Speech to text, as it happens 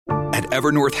At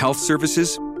Evernorth Health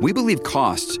Services, we believe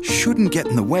costs shouldn't get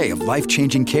in the way of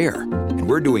life-changing care, and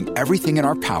we're doing everything in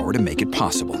our power to make it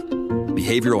possible.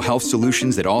 Behavioral health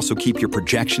solutions that also keep your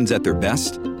projections at their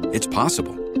best? It's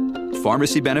possible.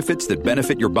 Pharmacy benefits that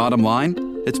benefit your bottom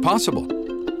line? It's possible.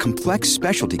 Complex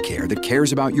specialty care that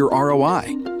cares about your ROI?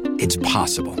 It's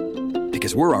possible.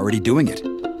 Because we're already doing it.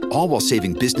 All while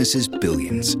saving businesses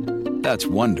billions. That's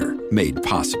Wonder made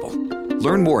possible.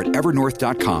 Learn more at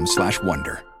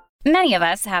evernorth.com/wonder. Many of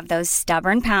us have those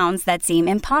stubborn pounds that seem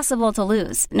impossible to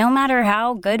lose, no matter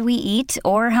how good we eat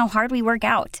or how hard we work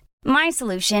out. My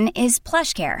solution is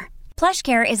PlushCare.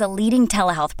 PlushCare is a leading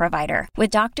telehealth provider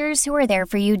with doctors who are there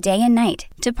for you day and night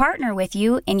to partner with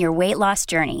you in your weight loss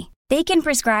journey. They can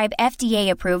prescribe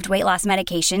FDA-approved weight loss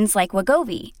medications like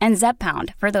Wegovy and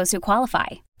Zepbound for those who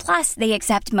qualify. Plus, they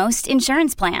accept most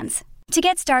insurance plans. To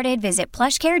get started, visit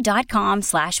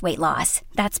plushcare.com/weightloss.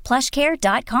 That's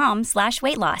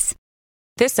plushcare.com/weightloss.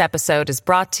 This episode is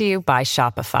brought to you by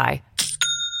Shopify.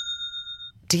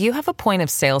 Do you have a point of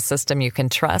sale system you can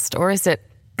trust, or is it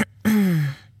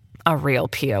a real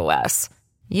POS?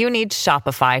 You need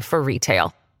Shopify for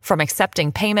retail. From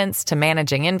accepting payments to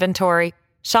managing inventory,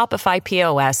 Shopify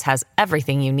POS has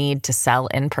everything you need to sell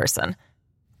in person.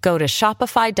 Go to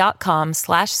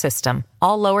shopify.com/system,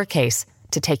 all lowercase,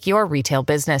 to take your retail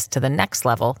business to the next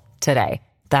level today.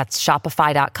 That's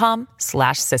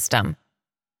shopify.com/system.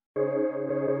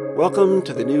 Welcome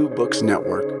to the New Books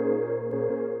Network.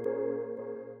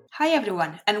 Hi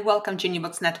everyone, and welcome to New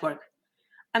Books Network.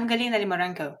 I'm Galina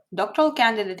Limorenko, doctoral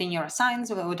candidate in neuroscience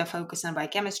with a focus on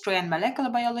biochemistry and molecular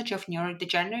biology of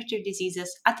neurodegenerative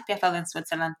diseases at the TPFL in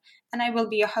Switzerland, and I will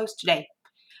be your host today.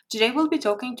 Today we'll be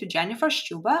talking to Jennifer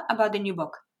Stuba about the new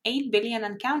book, 8 Billion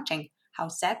and Counting: How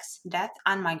Sex, Death,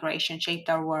 and Migration Shaped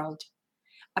Our World.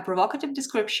 A provocative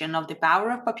description of the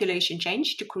power of population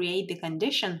change to create the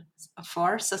conditions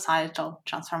for societal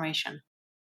transformation.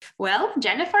 Well,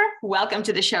 Jennifer, welcome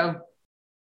to the show.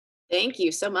 Thank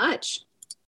you so much.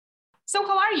 So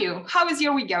how are you? How is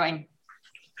your week going?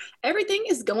 Everything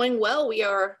is going well. We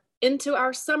are into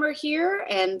our summer here,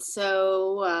 and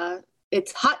so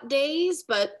it's hot days,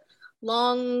 but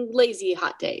long, lazy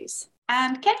hot days.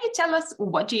 And can you tell us,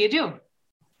 what do you do?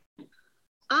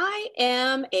 I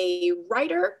am a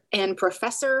writer and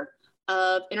professor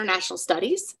of international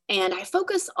studies, and I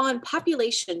focus on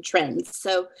population trends.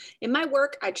 So in my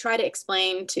work, I try to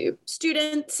explain to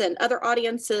students and other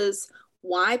audiences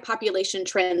why population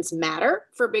trends matter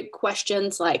for big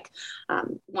questions like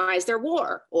why is there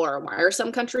war, or why are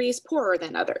some countries poorer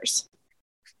than others?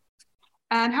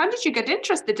 And how did you get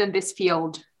interested in this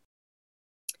field?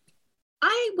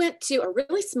 I went to a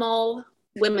really small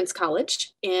women's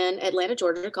college in Atlanta,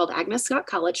 Georgia called Agnes Scott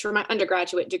College for my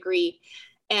undergraduate degree.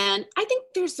 And I think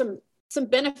there's some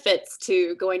benefits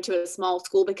to going to a small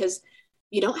school because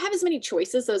you don't have as many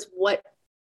choices as what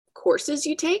courses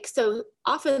you take. So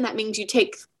often that means you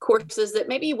take courses that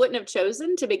maybe you wouldn't have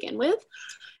chosen to begin with.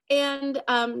 And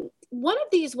one of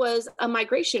these was a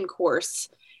migration course.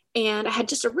 And I had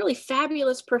just a really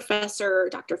fabulous professor,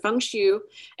 Dr. Feng Xu,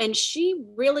 and she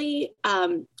really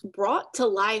brought to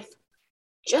life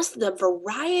just the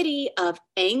variety of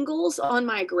angles on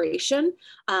migration.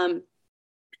 It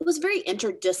was a very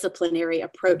interdisciplinary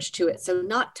approach to it. So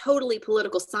not totally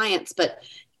political science, but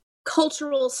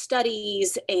cultural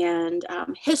studies and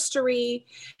history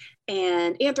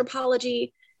and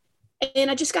anthropology. And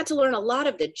I just got to learn a lot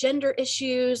of the gender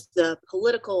issues, the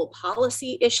political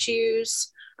policy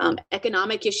issues,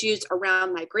 economic issues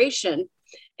around migration,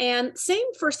 and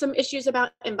same for some issues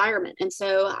about environment. And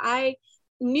so I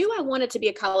knew I wanted to be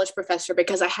a college professor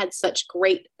because I had such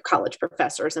great college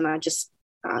professors, and I just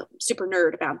super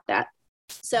nerd about that.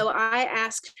 So I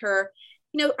asked her,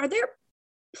 are there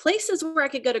places where I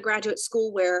could go to graduate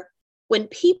school where when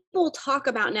people talk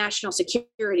about national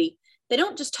security, they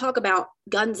don't just talk about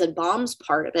guns and bombs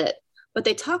part of it, but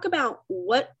they talk about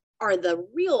what are the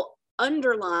real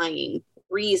underlying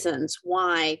reasons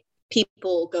why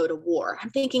people go to war.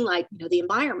 I'm thinking like, the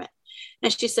environment.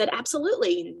 And she said,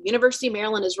 absolutely. University of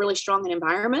Maryland is really strong in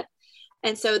environment.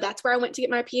 And so that's where I went to get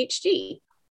my PhD.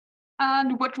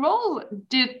 And what role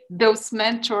did those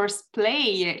mentors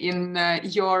play in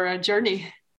your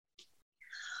journey?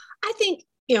 I think,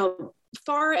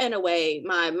 far and away,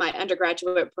 my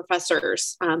undergraduate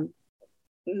professors,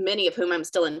 many of whom I'm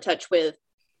still in touch with,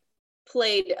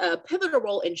 played a pivotal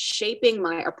role in shaping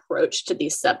my approach to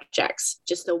these subjects,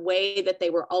 just the way that they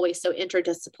were always so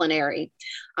interdisciplinary.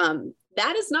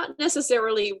 That is not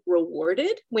necessarily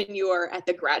rewarded when you are at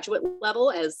the graduate level,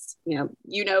 as and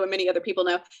many other people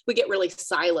know. We get really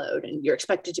siloed, and you're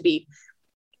expected to be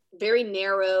very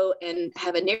narrow and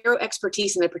have a narrow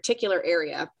expertise in a particular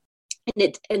area.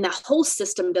 And the whole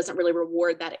system doesn't really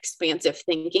reward that expansive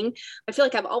thinking. I feel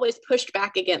like I've always pushed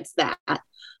back against that.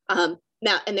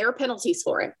 Now, and there are penalties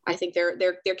for it. I think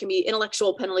there can be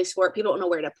intellectual penalties for it. People don't know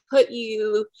where to put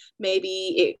you.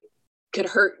 Maybe it could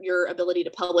hurt your ability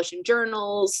to publish in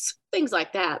journals, things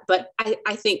like that. But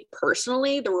I think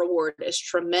personally, the reward is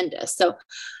tremendous. So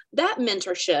that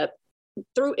mentorship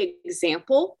through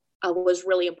example was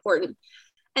really important.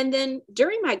 And then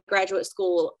during my graduate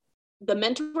school, the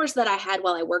mentors that I had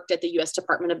while I worked at the U.S.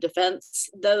 Department of Defense,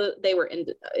 though they were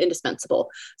indispensable.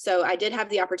 So I did have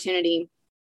the opportunity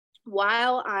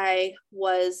while I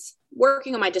was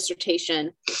working on my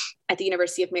dissertation at the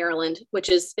University of Maryland, which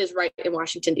is right in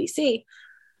Washington, D.C.,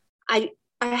 I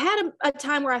had a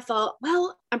time where I thought,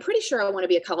 well, I'm pretty sure I want to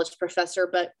be a college professor,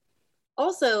 but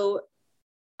also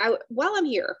while I'm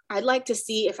here, I'd like to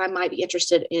see if I might be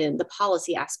interested in the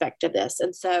policy aspect of this.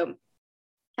 And so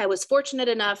I was fortunate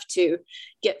enough to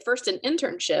get first an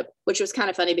internship, which was kind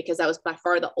of funny because I was by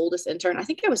far the oldest intern. I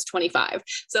think I was 25.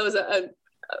 So I was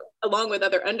along with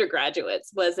other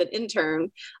undergraduates, was an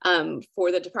intern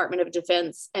for the Department of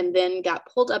Defense, and then got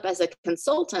pulled up as a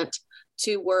consultant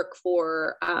to work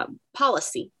for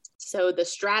policy. So the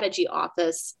strategy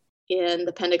office in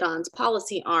the Pentagon's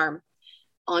policy arm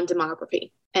on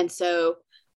demography. And so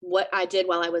what I did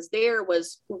while I was there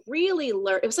was really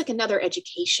learn. It was like another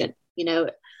education,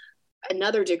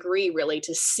 another degree really,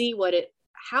 to see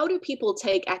how do people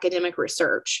take academic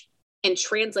research and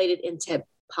translate it into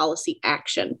policy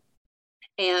action.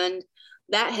 And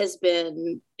that has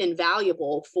been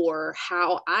invaluable for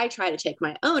how I try to take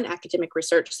my own academic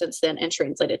research since then and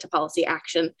translate it to policy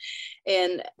action.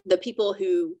 And the people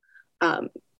who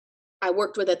I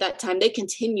worked with at that time, they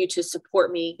continue to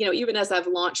support me, even as I've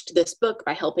launched this book,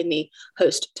 by helping me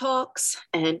host talks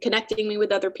and connecting me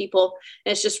with other people.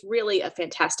 And it's just really a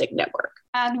fantastic network.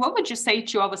 And what would you say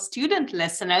to our student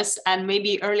listeners and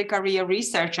maybe early career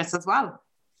researchers as well?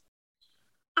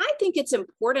 I think it's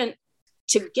important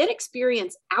to get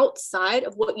experience outside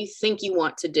of what you think you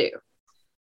want to do.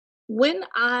 When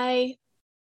I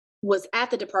was at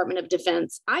the Department of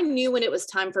Defense, I knew when it was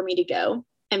time for me to go.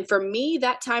 And for me,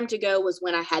 that time to go was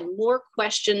when I had more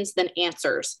questions than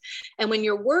answers. And when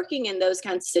you're working in those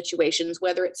kinds of situations,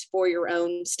 whether it's for your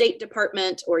own State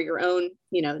Department or your own,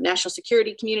 national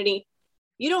security community,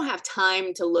 you don't have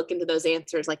time to look into those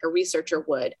answers like a researcher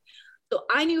would. So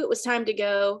I knew it was time to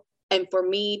go, and for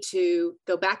me to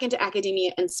go back into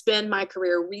academia and spend my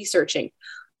career researching.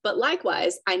 But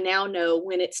likewise, I now know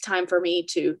when it's time for me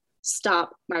to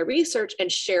stop my research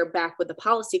and share back with the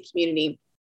policy community.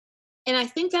 And I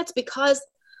think that's because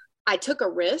I took a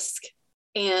risk,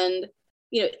 and,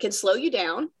 it can slow you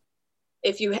down.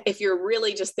 If you're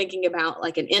really just thinking about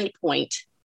like an end point,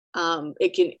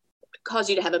 it can cause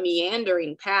you to have a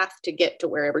meandering path to get to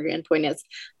wherever your end point is.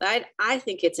 But I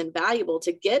think it's invaluable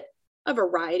to get a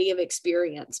variety of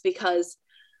experience because,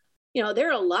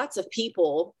 there are lots of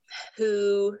people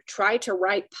who try to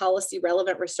write policy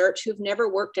relevant research who've never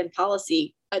worked in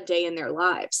policy a day in their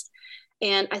lives.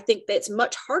 And I think that it's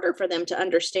much harder for them to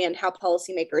understand how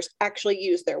policymakers actually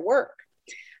use their work.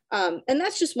 And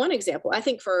that's just one example. I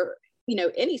think for,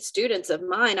 any students of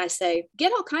mine, I say,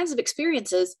 get all kinds of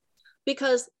experiences,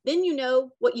 because then you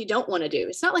know what you don't want to do.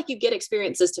 It's not like you get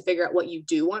experiences to figure out what you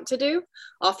do want to do.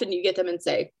 Often you get them and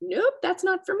say, nope, that's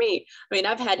not for me. I mean,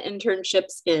 I've had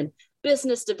internships in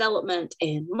business development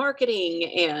and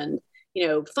marketing and,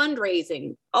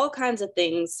 fundraising, all kinds of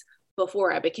things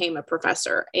before I became a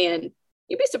professor. And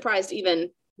you'd be surprised even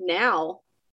now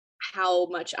how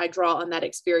much I draw on that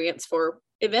experience for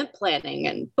event planning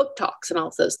and book talks and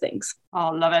all those things. Oh,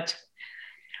 love it.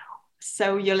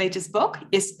 So your latest book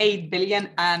is 8 Billion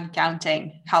and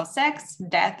Counting: How Sex,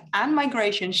 Death, and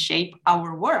Migration Shape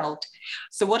Our World.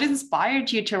 So what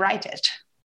inspired you to write it?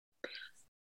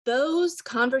 Those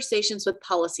conversations with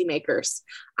policymakers.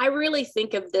 I really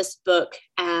think of this book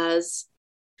as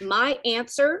my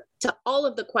answer to all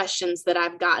of the questions that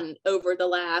I've gotten over the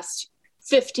last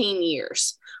 15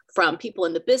 years from people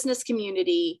in the business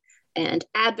community and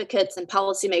advocates and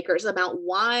policymakers about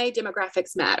why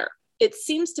demographics matter. It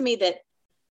seems to me that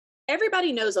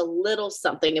everybody knows a little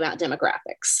something about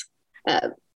demographics.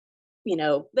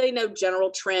 They know general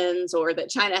trends, or that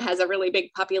China has a really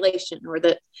big population, or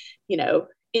that,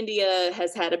 India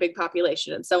has had a big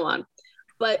population and so on.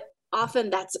 But often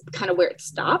that's kind of where it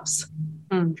stops.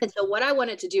 And so what I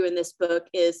wanted to do in this book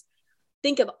is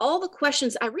think of all the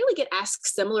questions. I really get asked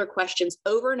similar questions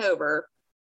over and over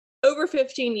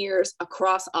 15 years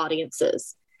across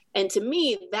audiences. And to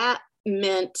me, that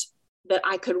meant that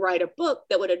I could write a book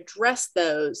that would address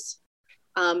those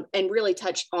and really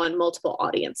touch on multiple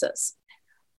audiences.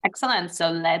 Excellent.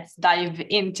 So let's dive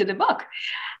into the book.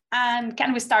 And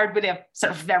can we start with a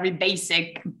sort of very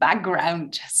basic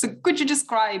background? So could you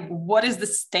describe what is the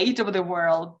state of the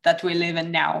world that we live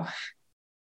in now?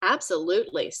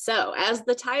 Absolutely. So as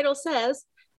the title says,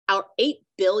 our 8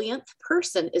 billionth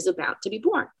person is about to be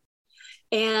born.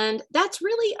 And that's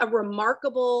really a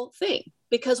remarkable thing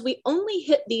because we only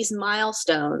hit these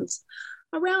milestones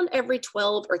around every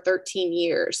 12 or 13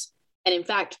 years. And in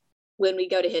fact, when we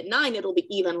go to hit 9, it'll be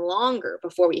even longer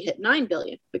before we hit 9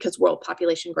 billion because world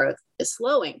population growth is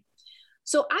slowing.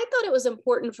 So I thought it was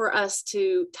important for us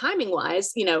to, timing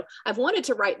wise, I've wanted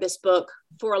to write this book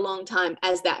for a long time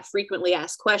as that frequently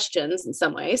asked questions in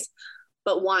some ways,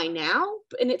 but why now?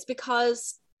 And it's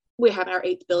because we have our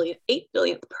 8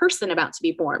 billionth person about to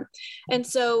be born. And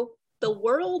so the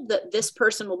world that this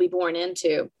person will be born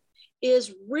into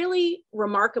is really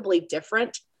remarkably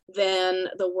different than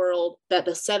the world that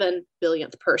the 7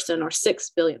 billionth person or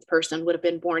 6 billionth person would have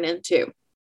been born into.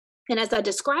 And as I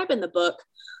describe in the book,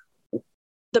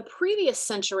 the previous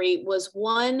century was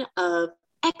one of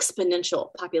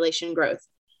exponential population growth.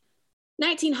 The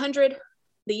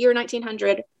year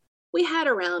 1900, we had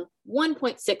around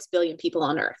 1.6 billion people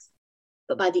on Earth.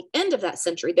 But by the end of that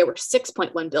century, there were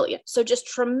 6.1 billion. So just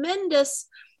tremendous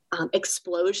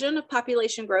explosion of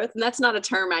population growth. And that's not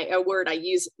a word I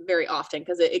use very often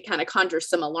because it kind of conjures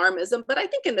some alarmism. But I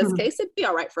think in this case, it'd be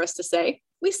all right for us to say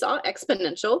we saw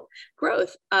exponential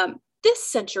growth. This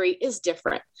century is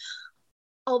different.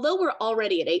 Although we're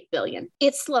already at 8 billion,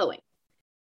 it's slowing.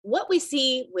 What we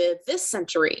see with this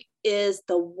century is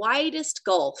the widest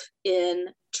gulf in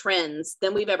trends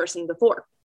than we've ever seen before.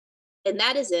 And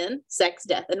that is in sex,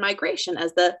 death, and migration,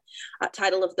 as the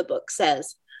title of the book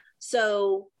says.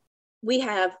 So we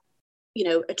have,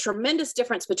 a tremendous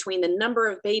difference between the number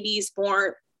of babies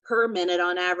born per minute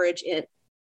on average in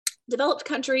developed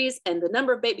countries and the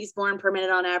number of babies born per minute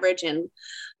on average in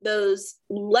those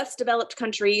less developed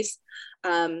countries.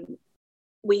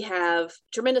 We have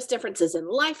tremendous differences in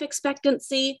life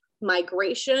expectancy.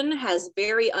 Migration has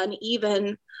very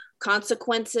uneven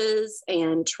consequences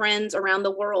and trends around the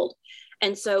world.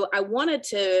 And so I wanted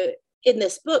to, in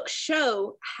this book,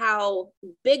 show how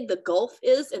big the gulf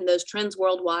is in those trends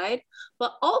worldwide,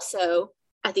 but also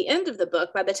at the end of the book,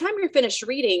 by the time you're finished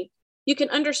reading, you can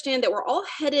understand that we're all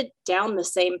headed down the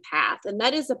same path, and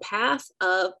that is a path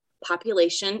of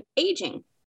population aging.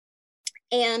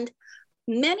 And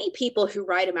many people who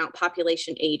write about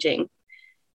population aging,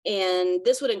 and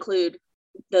this would include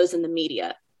those in the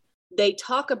media, they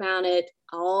talk about it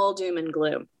all doom and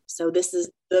gloom. So this is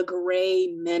the gray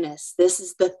menace. This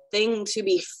is the thing to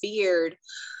be feared.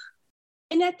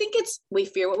 And I think we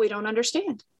fear what we don't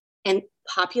understand. And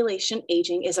population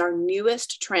aging is our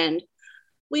newest trend.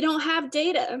 We don't have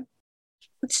data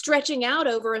stretching out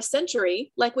over a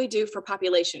century like we do for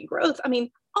population growth. I mean,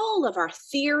 all of our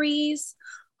theories,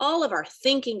 all of our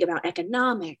thinking about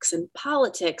economics and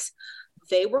politics,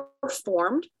 they were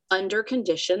formed under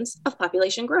conditions of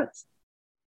population growth.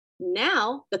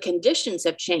 Now the conditions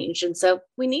have changed. And so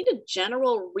we need a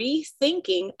general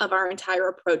rethinking of our entire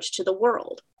approach to the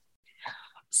world.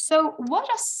 So what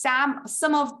are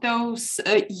some of those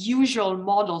usual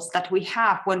models that we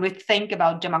have when we think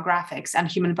about demographics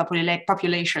and human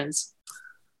populations?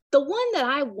 The one that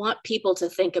I want people to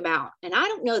think about, and I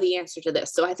don't know the answer to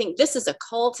this, so I think this is a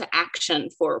call to action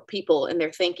for people in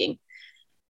their thinking.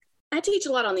 I teach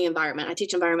a lot on the environment. I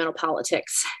teach environmental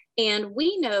politics. And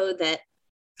we know that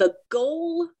the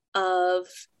goal of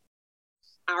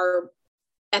our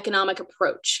economic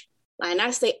approach, and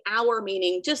I say our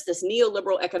meaning just this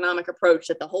neoliberal economic approach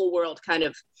that the whole world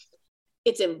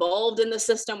it's involved in the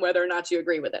system, whether or not you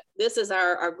agree with it. This is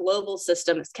our global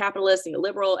system. It's capitalist,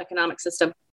 neoliberal economic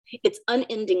system. It's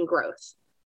unending growth.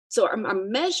 So our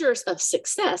measures of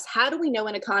success, how do we know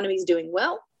an economy is doing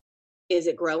well? Is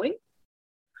it growing?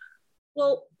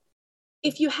 Well,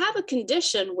 if you have a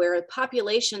condition where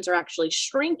populations are actually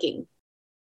shrinking,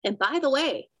 and by the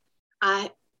way, I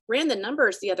ran the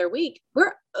numbers the other week,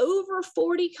 we're over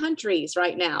 40 countries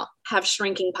right now have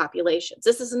shrinking populations.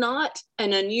 This is not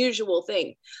an unusual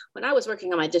thing. When I was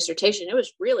working on my dissertation, it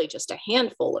was really just a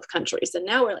handful of countries. And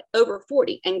now we're like over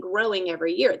 40 and growing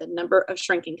every year, the number of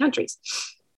shrinking countries.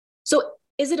 So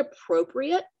is it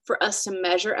appropriate for us to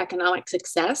measure economic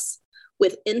success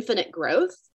with infinite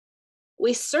growth?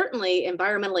 We certainly,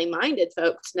 environmentally minded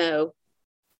folks, know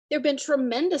there have been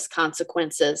tremendous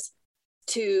consequences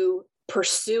to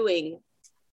pursuing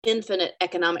infinite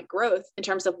economic growth in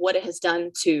terms of what it has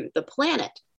done to the planet.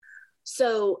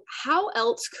 So how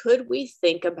else could we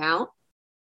think about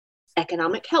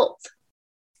economic health?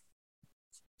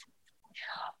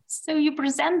 So you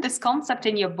present this concept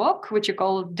in your book, which you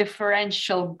call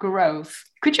differential growth.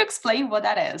 Could you explain what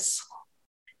that is?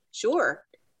 Sure.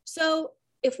 So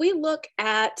if we look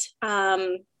at,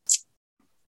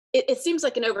 it seems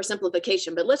like an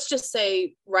oversimplification, but let's just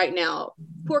say right now,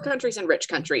 poor countries and rich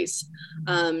countries,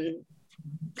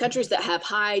 countries that have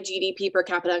high GDP per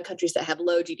capita and countries that have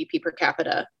low GDP per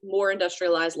capita, more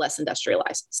industrialized, less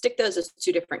industrialized. Stick those as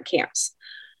two different camps.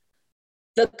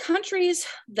 The countries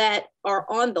that are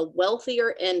on the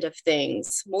wealthier end of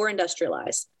things, more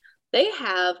industrialized, they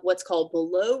have what's called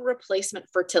below replacement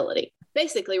fertility.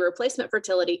 Basically, replacement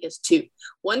fertility is two: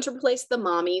 one to replace the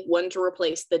mommy, one to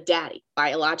replace the daddy,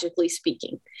 biologically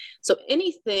speaking. So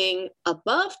anything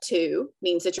above two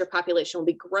means that your population will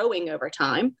be growing over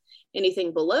time.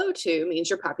 Anything below two means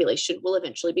your population will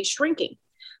eventually be shrinking.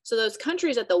 So those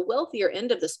countries at the wealthier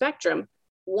end of the spectrum,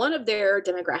 one of their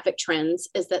demographic trends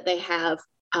is that they have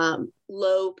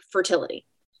low fertility.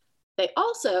 They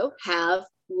also have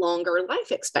longer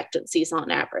life expectancies on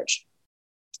average.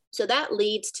 So that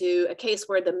leads to a case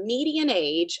where the median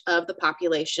age of the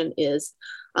population is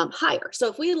higher. So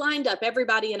if we lined up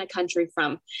everybody in a country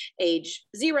from age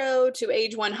 0 to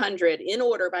age 100 in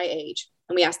order by age,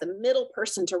 and we ask the middle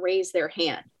person to raise their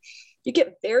hand, you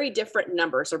get very different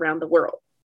numbers around the world.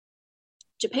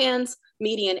 Japan's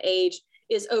median age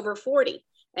is over 40,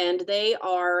 and they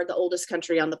are the oldest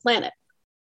country on the planet.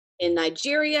 In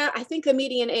Nigeria, I think the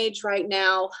median age right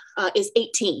now is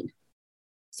 18.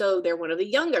 So they're one of the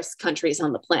youngest countries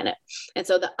on the planet. And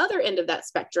so the other end of that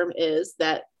spectrum is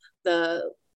that the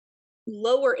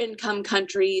lower income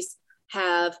countries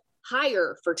have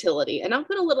higher fertility. And I'll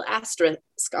put a little asterisk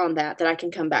on that I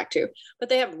can come back to, but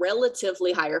they have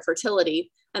relatively higher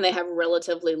fertility and they have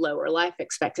relatively lower life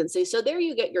expectancy. So there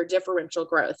you get your differential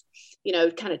growth,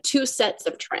 kind of two sets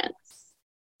of trends.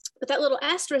 But that little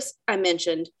asterisk I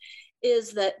mentioned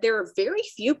is that there are very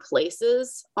few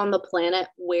places on the planet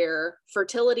where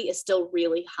fertility is still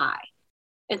really high.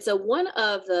 And so one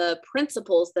of the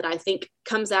principles that I think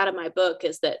comes out of my book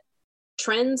is that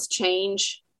trends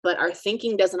change, but our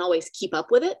thinking doesn't always keep up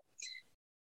with it.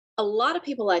 A lot of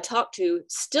people I talk to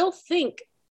still think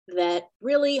that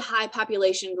really high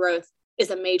population growth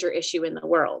is a major issue in the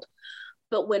world.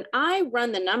 But when I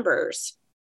run the numbers,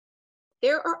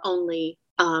 there are only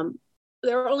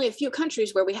a few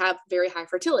countries where we have very high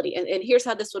fertility. And here's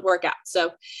how this would work out.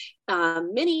 So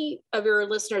many of your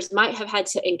listeners might have had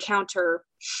to encounter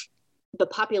The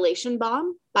Population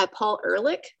Bomb by Paul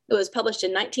Ehrlich. It was published in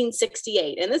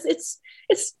 1968. And it's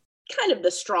kind of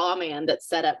the straw man that's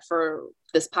set up for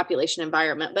this population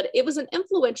environment, but it was an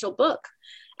influential book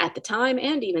at the time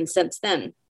and even since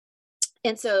then.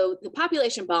 And so The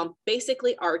Population Bomb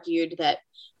basically argued that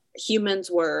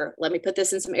humans were, let me put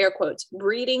this in some air quotes,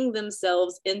 breeding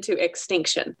themselves into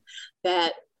extinction,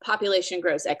 that population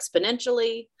grows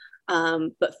exponentially,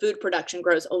 but food production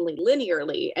grows only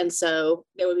linearly. And so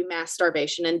there would be mass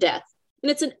starvation and death. And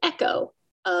it's an echo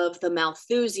of the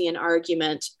Malthusian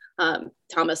argument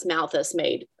Thomas Malthus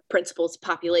made, Principles of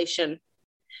Population,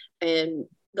 in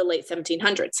the late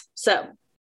 1700s. So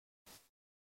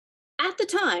at the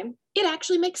time, it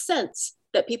actually makes sense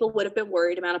that people would have been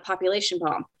worried about a population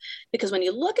bomb. Because when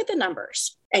you look at the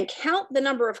numbers and count the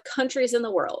number of countries in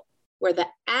the world where the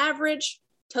average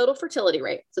total fertility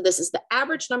rate, so this is the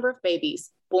average number of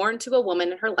babies born to a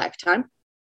woman in her lifetime,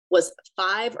 was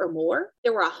 5 or more,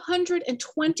 there were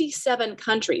 127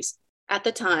 countries at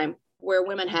the time where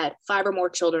women had 5 or more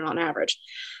children on average.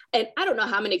 And I don't know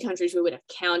how many countries we would have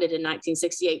counted in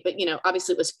 1968, but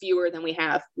obviously it was fewer than we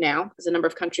have now because the number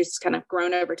of countries has kind of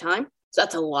grown over time. So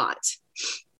that's a lot.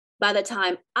 By the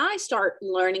time I start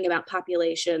learning about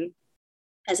population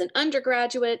as an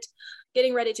undergraduate,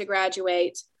 getting ready to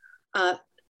graduate,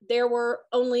 there were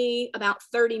only about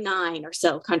 39 or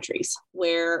so countries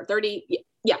where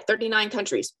 39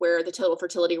 countries where the total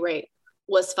fertility rate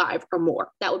was 5 or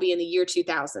more. That would be in the year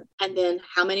 2000. And then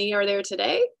how many are there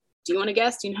today? Do you want to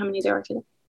guess? Do you know how many there are today?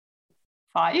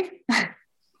 5?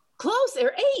 Close. There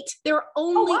are 8. There are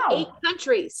only 8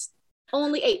 countries.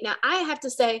 Only 8. Now, I have to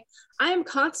say, I am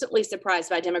constantly surprised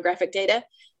by demographic data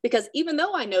because even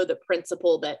though I know the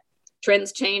principle that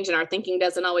trends change and our thinking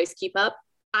doesn't always keep up,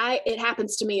 it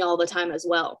happens to me all the time as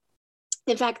well.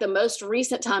 In fact, the most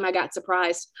recent time I got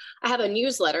surprised, I have a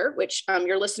newsletter, which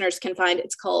your listeners can find.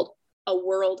 It's called A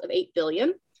World of 8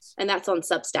 Billion, and that's on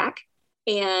Substack.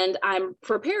 And I'm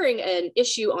preparing an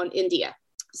issue on India.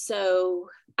 so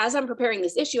as I'm preparing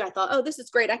this issue, I thought, oh, this is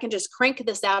great. I can just crank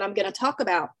this out. I'm going to talk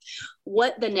about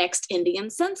what the next Indian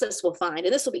census will find.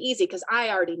 And this will be easy because I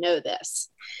already know this.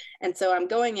 And so I'm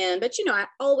going in, but I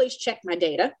always check my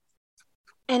data.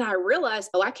 And I realized,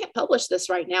 oh, I can't publish this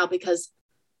right now because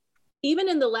even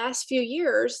in the last few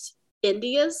years,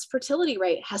 India's fertility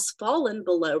rate has fallen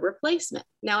below replacement.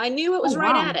 Now, I knew it was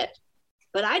right at it,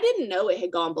 but I didn't know it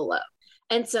had gone below.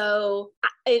 And so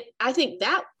I think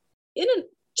that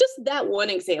just that one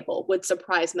example would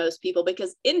surprise most people,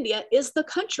 because India is the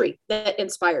country that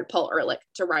inspired Paul Ehrlich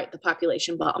to write The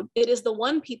Population Bomb. It is the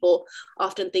one people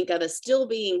often think of as still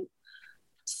being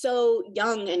so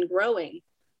young and growing.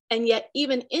 And yet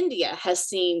even India has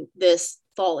seen this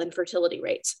fall in fertility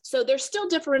rates. So there's still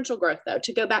differential growth, though,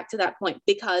 to go back to that point,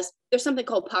 because there's something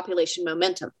called population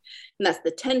momentum. And that's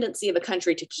the tendency of a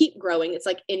country to keep growing. It's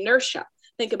like inertia.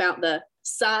 Think about the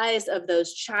size of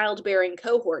those childbearing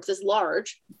cohorts is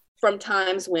large from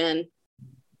times when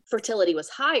fertility was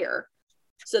higher.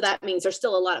 So that means there's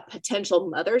still a lot of potential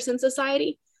mothers in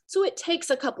society. So it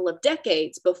takes a couple of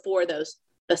decades before the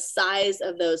size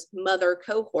of those mother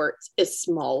cohorts is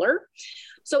smaller.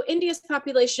 So India's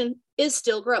population is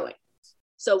still growing.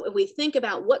 So if we think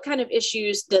about what kind of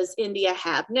issues does India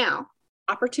have now,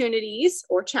 opportunities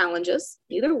or challenges,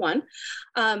 either one,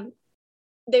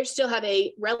 they still have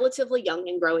a relatively young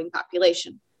and growing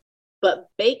population, but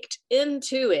baked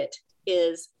into it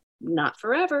is not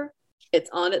forever. It's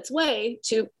on its way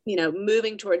to,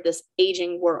 moving toward this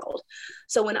aging world.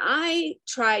 So when I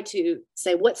try to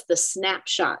say, what's the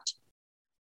snapshot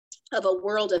of a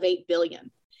world of 8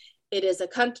 billion? It is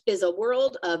a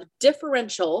world of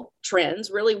differential trends,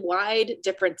 really wide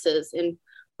differences in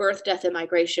birth, death, and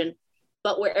migration,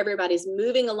 but where everybody's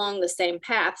moving along the same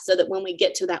path, so that when we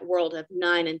get to that world of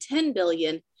 9 and 10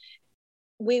 billion,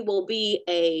 we will be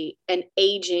an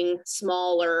aging,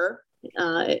 smaller,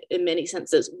 in many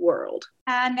senses, world.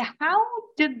 And how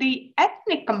did the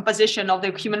ethnic composition of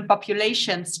the human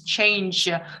populations change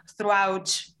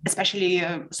throughout, especially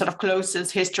sort of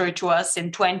closest history to us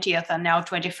in 20th and now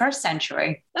 21st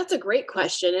century? That's a great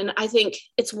question. And I think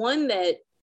it's one that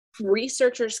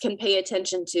researchers can pay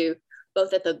attention to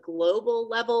both at the global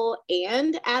level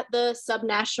and at the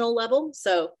subnational level.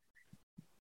 So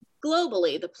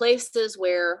globally, the places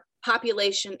where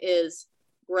population is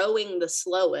growing the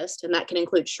slowest, and that can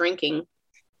include shrinking,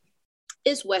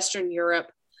 is Western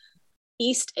Europe,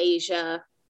 East Asia,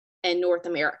 and North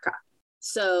America.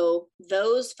 So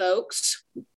those folks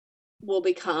will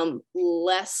become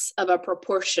less of a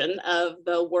proportion of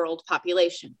the world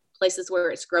population. Places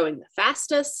where it's growing the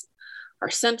fastest are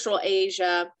Central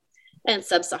Asia and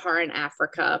Sub-Saharan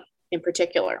Africa in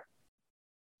particular.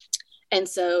 And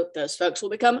so those folks will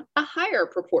become a higher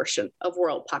proportion of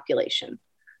world population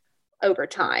over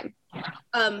time.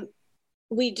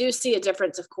 We do see a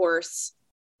difference, of course,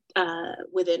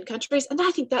 within countries. And I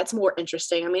think that's more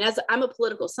interesting. I mean, as I'm a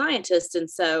political scientist, and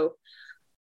so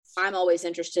I'm always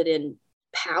interested in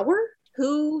power,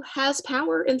 who has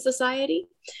power in society,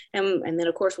 and then,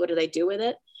 of course, what do they do with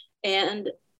it? And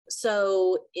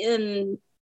so in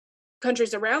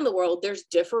countries around the world, there's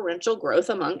differential growth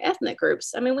among ethnic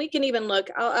groups. I mean, we can even look,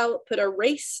 I'll put a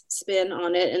race spin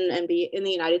on it and be in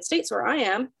the United States where I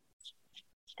am.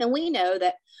 And we know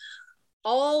that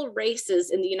all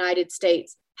races in the United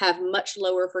States have much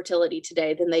lower fertility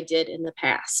today than they did in the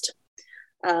past.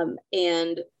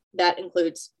 And that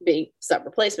includes being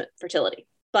sub-replacement fertility.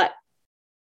 But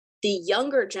the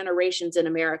younger generations in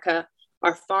America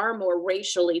are far more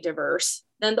racially diverse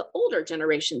than the older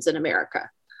generations in America.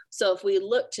 So if we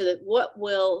look to what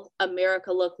will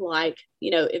America look like,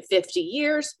 in 50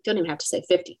 years, don't even have to say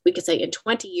 50, we could say in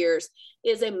 20 years,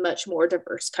 is a much more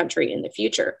diverse country in the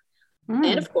future.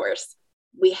 And of course,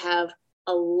 we have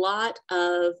a lot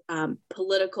of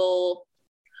political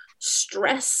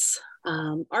stress,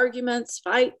 arguments,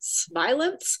 fights,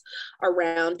 violence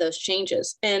around those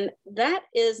changes. And that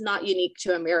is not unique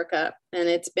to America. And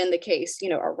it's been the case,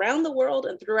 around the world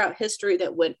and throughout history,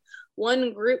 that when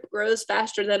one group grows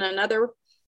faster than another,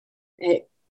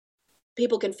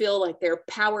 people can feel like their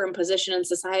power and position in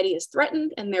society is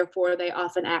threatened, and therefore they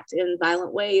often act in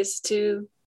violent ways to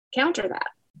counter that.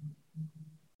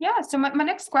 Yeah, so my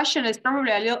next question is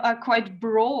probably a little quite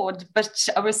broad, but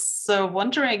I was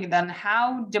wondering then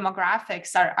how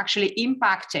demographics are actually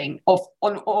impacting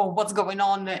on what's going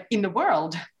on in the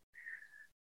world.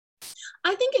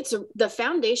 I think it's the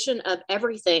foundation of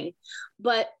everything,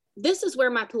 but this is where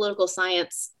my political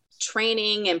science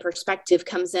training and perspective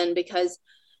comes in, because,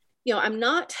 I'm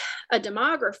not a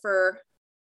demographer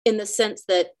in the sense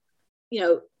that,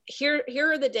 here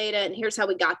are the data and here's how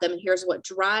we got them and here's what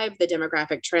drive the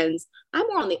demographic trends. I'm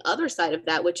more on the other side of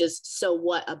that, which is, so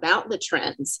what about the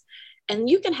trends? And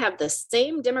you can have the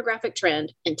same demographic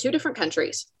trend in two different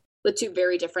countries with two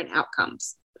very different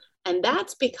outcomes. And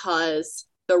that's because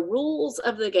the rules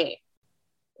of the game,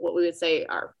 what we would say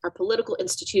are political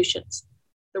institutions,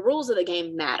 the rules of the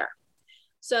game matter.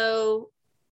 So,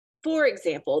 for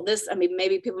example,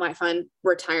 maybe people might find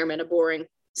retirement a boring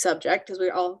subject because we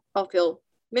all feel,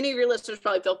 many of your listeners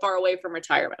probably feel far away from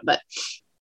retirement, but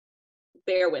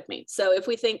bear with me. So if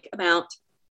we think about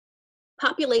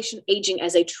population aging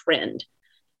as a trend,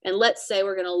 and let's say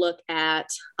we're going to look at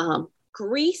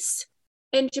Greece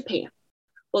and Japan.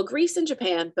 Well, Greece and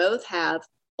Japan both have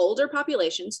older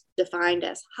populations defined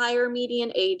as higher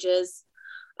median ages,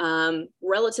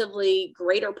 relatively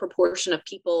greater proportion of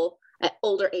people at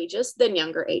older ages than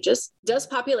younger ages. Does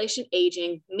population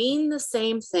aging mean the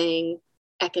same thing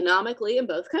economically in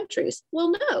both countries?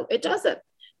 Well, no, it doesn't,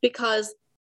 because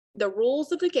the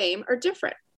rules of the game are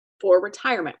different for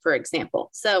retirement, for example.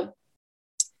 So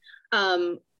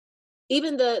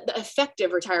even the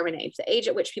effective retirement age, the age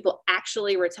at which people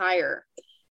actually retire,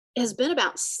 has been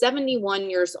about 71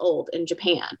 years old in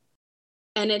Japan.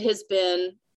 And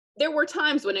there were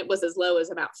times when it was as low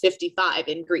as about 55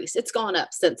 in Greece. It's gone up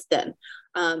since then,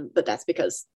 but that's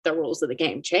because the rules of the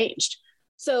game changed.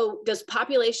 So does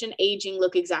population aging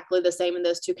look exactly the same in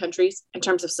those two countries in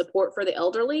terms of support for the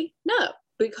elderly? No,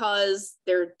 because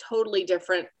they're totally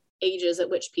different ages at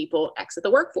which people exit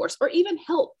the workforce, or even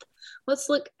health. Let's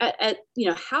look at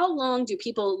how long do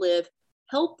people live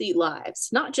healthy lives,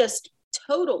 not just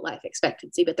total life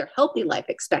expectancy, but their healthy life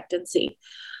expectancy.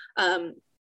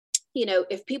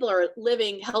 If people are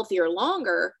living healthier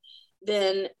longer,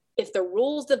 then if the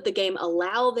rules of the game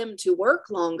allow them to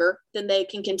work longer, then they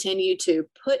can continue to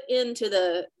put into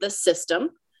the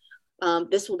system.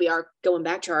 This will be going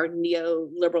back to our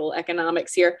neoliberal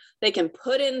economics here. They can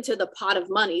put into the pot of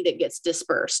money that gets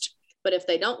dispersed. But if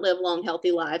they don't live long,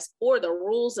 healthy lives, or the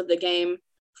rules of the game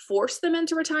force them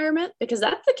into retirement, because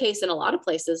that's the case in a lot of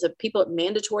places of people at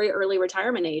mandatory early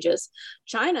retirement ages.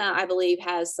 China, I believe,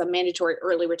 has some mandatory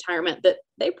early retirement that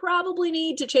they probably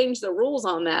need to change the rules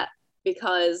on that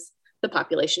because the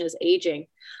population is aging.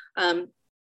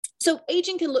 So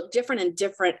aging can look different in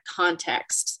different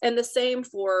contexts, and the same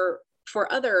for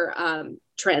other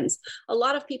trends. A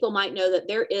lot of people might know that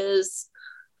there is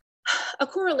a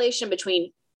correlation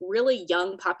between really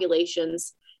young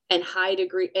populations and high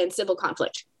degree and civil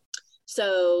conflict.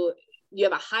 So you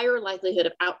have a higher likelihood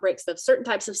of outbreaks of certain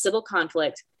types of civil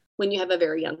conflict when you have a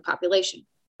very young population.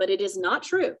 But it is not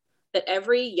true that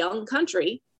every young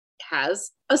country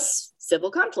has a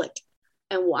civil conflict.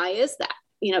 And why is that?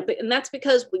 And that's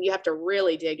because when you have to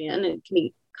really dig in, and it can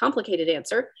be a complicated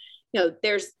answer,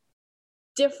 there's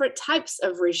different types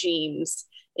of regimes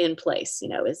in place.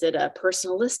 Is it a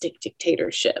personalistic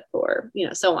dictatorship or,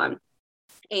 so on?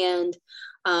 And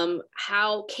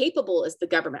how capable is the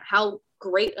government? How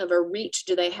great of a reach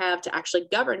do they have to actually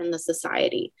govern in the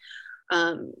society?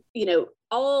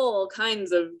 All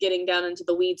kinds of getting down into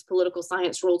the weeds, political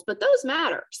science rules, but those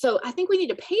matter. So I think we need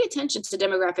to pay attention to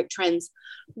demographic trends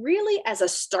really as a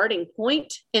starting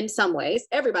point in some ways.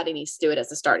 Everybody needs to do it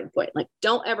as a starting point. Like,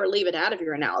 don't ever leave it out of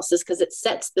your analysis because it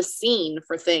sets the scene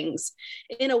for things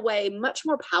in a way much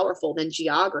more powerful than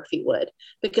geography would,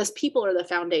 because people are the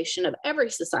foundation of every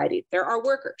society. There are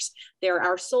workers, there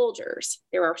are soldiers,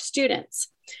 there are students.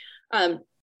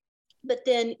 But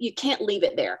then you can't leave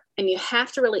it there. And you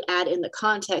have to really add in the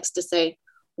context to say,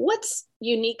 what's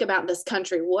unique about this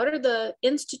country? What are the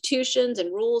institutions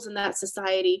and rules in that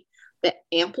society that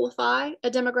amplify a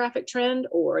demographic trend,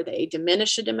 or they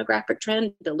diminish a demographic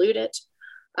trend, dilute it?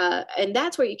 And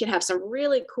that's where you can have some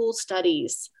really cool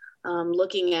studies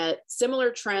looking at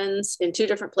similar trends in two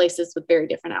different places with very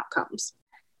different outcomes.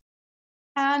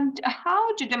 And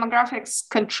how do demographics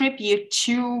contribute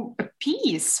to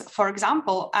peace, for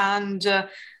example, and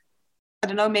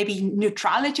maybe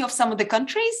neutrality of some of the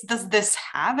countries? Does this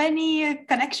have any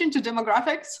connection to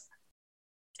demographics?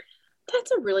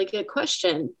 That's a really good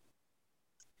question.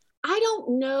 I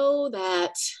don't know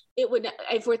that it would,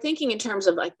 if we're thinking in terms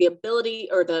of like the ability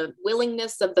or the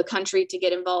willingness of the country to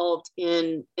get involved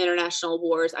in international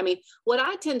wars. I mean, what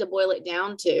I tend to boil it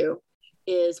down to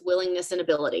is willingness and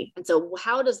ability. And so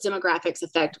how does demographics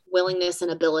affect willingness and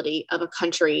ability of a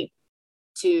country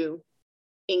to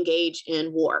engage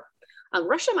in war?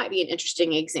 Russia might be an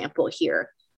interesting example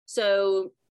here.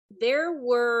 So it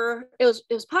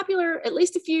was popular, at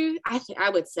least a few, I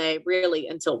would say really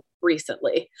until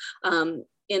recently, in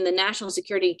the national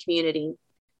security community,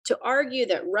 to argue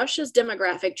that Russia's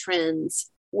demographic trends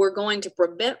were going to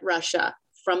prevent Russia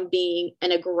from being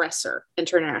an aggressor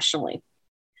internationally.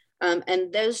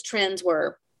 And those trends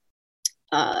were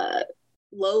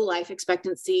low life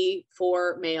expectancy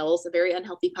for males, a very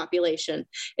unhealthy population.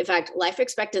 In fact, life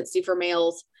expectancy for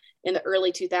males in the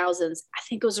early 2000s, I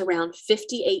think it was around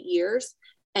 58 years.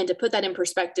 And to put that in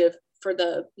perspective, for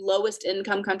the lowest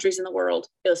income countries in the world,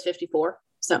 it was 54.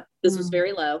 So this was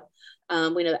very low.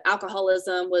 We know that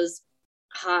alcoholism was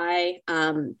high.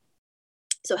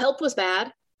 So health was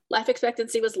bad. Life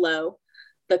expectancy was low.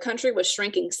 The country was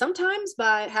shrinking sometimes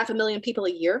by 500,000 people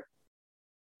a year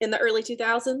in the early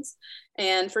 2000s,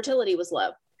 and fertility was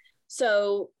low.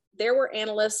 So there were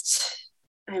analysts,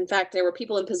 in fact, there were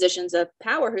people in positions of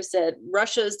power who said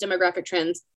Russia's demographic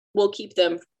trends will keep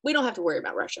them, we don't have to worry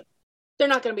about Russia. They're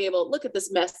not going to be able to look at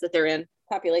this mess that they're in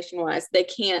population-wise. They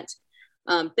can't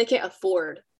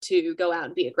afford to go out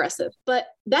and be aggressive. But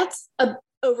that's an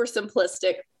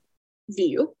oversimplistic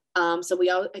view. So we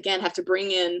all, again, have to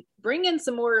bring in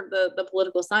some more of the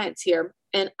political science here.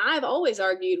 And I've always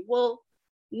argued, well,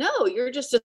 no, you're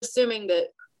just assuming that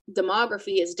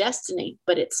demography is destiny,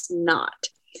 but it's not.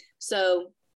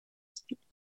 So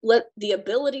the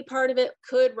ability part of it,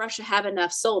 could Russia have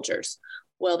enough soldiers?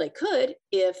 Well, they could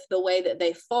if the way that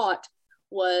they fought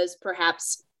was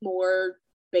perhaps more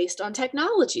based on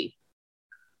technology.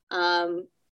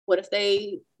 What if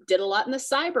they did a lot in the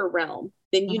cyber realm?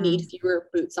 Then you need fewer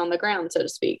boots on the ground, so to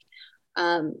speak.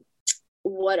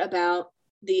 What about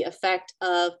the effect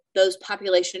of those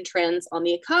population trends on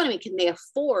the economy? Can they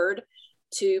afford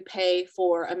to pay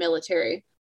for a military?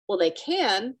 Well, they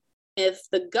can if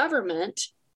the government,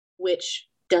 which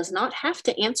does not have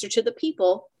to answer to the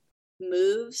people,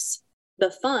 moves the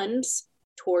funds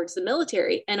towards the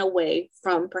military and away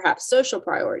from perhaps social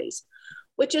priorities,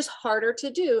 which is harder to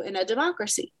do in a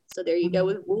democracy. So there you go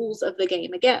with rules of the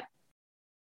game again.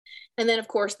 And then, of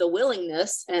course, the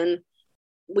willingness, and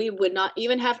we would not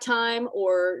even have time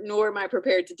nor am I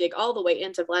prepared to dig all the way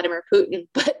into Vladimir Putin,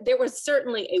 but there was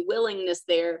certainly a willingness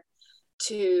there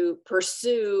to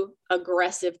pursue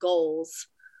aggressive goals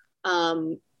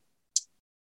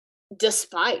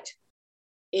despite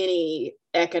any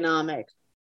economic,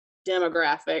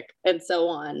 demographic, and so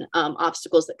on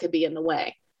obstacles that could be in the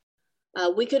way.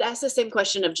 We could ask the same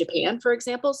question of Japan, for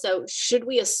example. So should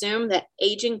we assume that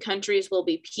aging countries will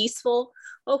be peaceful?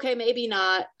 Okay, maybe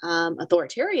not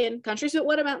authoritarian countries, but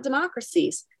what about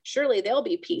democracies? Surely they'll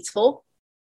be peaceful.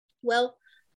 Well,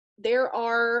 there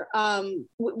are,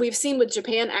 we've seen with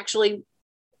Japan actually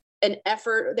an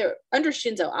effort there under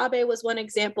Shinzo Abe was one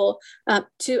example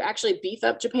to actually beef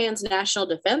up Japan's national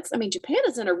defense. I mean, Japan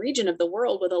is in a region of the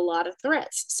world with a lot of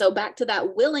threats. So back to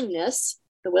that willingness,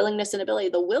 the willingness and ability,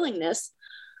 the willingness,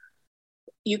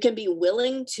 you can be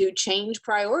willing to change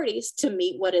priorities to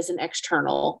meet what is an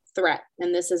external threat.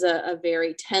 And this is a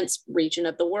very tense region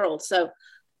of the world. So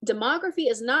demography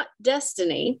is not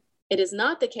destiny. It is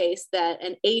not the case that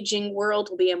an aging world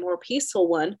will be a more peaceful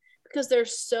one, because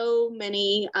there's so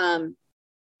many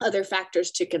other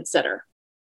factors to consider.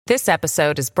 This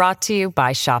episode is brought to you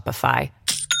by Shopify.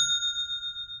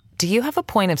 Do you have a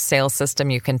point of sale system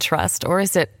you can trust, or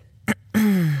is it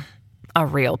a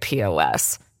real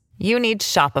POS? You need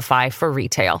Shopify for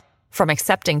retail. From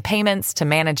accepting payments to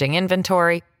managing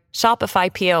inventory,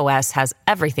 Shopify POS has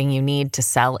everything you need to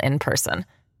sell in person.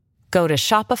 Go to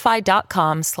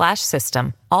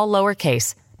shopify.com/system, all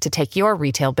lowercase, to take your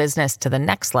retail business to the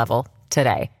next level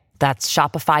today. That's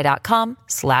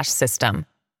shopify.com/system.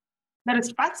 That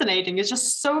is fascinating. It's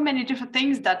just so many different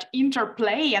things that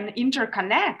interplay and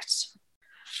interconnect.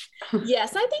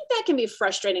 Yes, I think that can be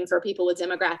frustrating for people with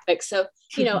demographics. So,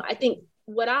 I think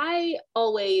what I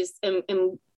always am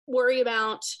worry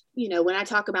about, when I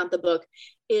talk about the book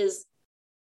is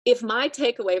if my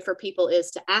takeaway for people is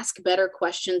to ask better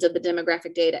questions of the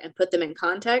demographic data and put them in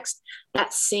context,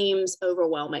 that seems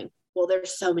overwhelming. Well,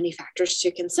 there's so many factors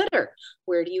to consider.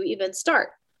 Where do you even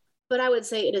start? But I would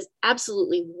say it is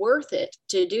absolutely worth it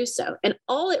to do so. And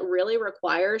all it really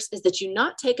requires is that you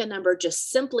not take a number just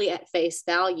simply at face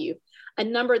value. A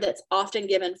number that's often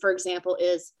given, for example,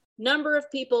 is number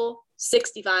of people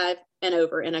 65 and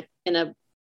over in a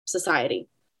society.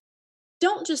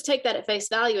 Don't just take that at face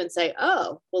value and say,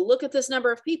 oh, well, look at this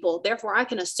number of people, therefore I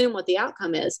can assume what the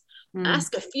outcome is.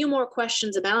 Ask a few more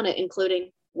questions about it,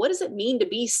 including, what does it mean to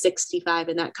be 65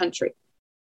 in that country?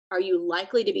 Are you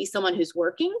likely to be someone who's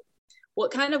working?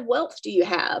 What kind of wealth do you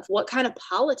have? What kind of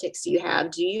politics do you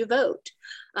have? Do you vote?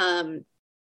 So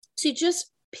you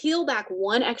just peel back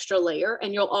one extra layer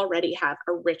and you'll already have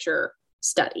a richer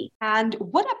study. And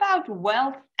what about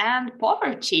wealth and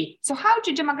poverty? So how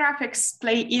do demographics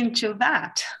play into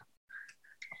that?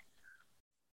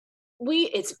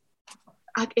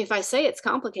 if I say it's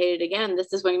complicated again,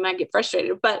 this is when you might get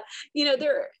frustrated, but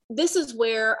this is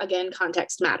where, again,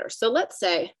 context matters. So let's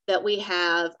say that we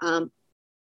have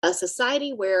a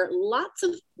society where lots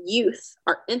of youth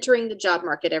are entering the job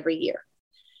market every year.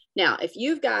 Now, if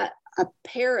you've got a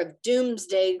pair of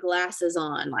doomsday glasses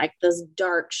on, like this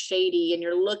dark, shady, and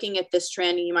you're looking at this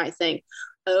trend and you might think,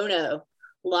 oh no,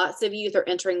 lots of youth are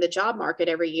entering the job market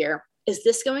every year. Is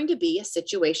this going to be a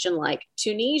situation like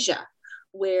Tunisia,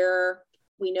 where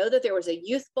we know that there was a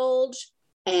youth bulge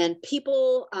and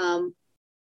people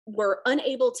were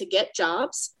unable to get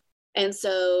jobs? And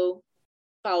so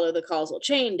follow the causal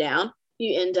chain down,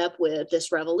 you end up with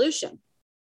this revolution.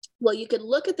 Well, you could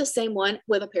look at the same one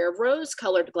with a pair of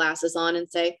rose-colored glasses on and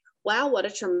say, wow, what a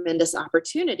tremendous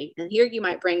opportunity. And here you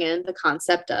might bring in the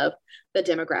concept of the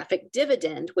demographic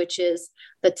dividend, which is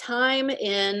the time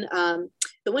in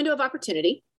the window of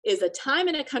opportunity is a time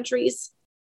in a country's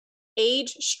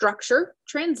age structure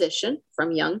transition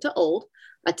from young to old,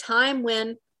 a time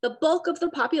when the bulk of the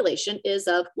population is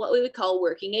of what we would call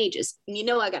working ages. And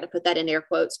I got to put that in air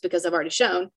quotes because I've already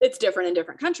shown it's different in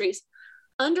different countries.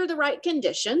 Under the right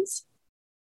conditions,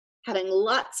 having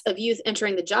lots of youth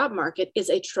entering the job market is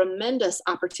a tremendous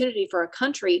opportunity for a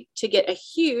country to get a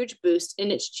huge boost in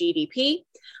its GDP.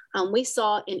 We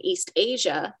saw in East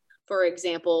Asia, for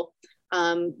example,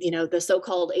 the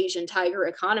so-called Asian tiger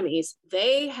economies,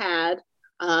 they had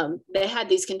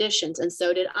these conditions, and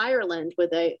so did Ireland, where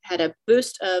they had a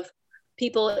boost of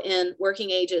people in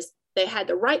working ages. They had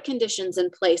the right conditions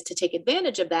in place to take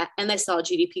advantage of that, and they saw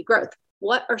GDP growth.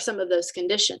 What are some of those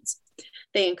conditions?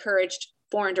 They encouraged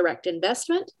foreign direct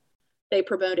investment. They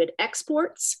promoted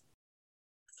exports,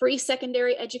 free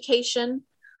secondary education,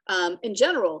 in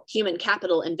general, human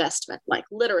capital investment like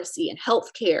literacy and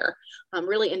healthcare,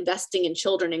 really investing in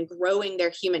children and growing their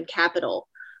human capital,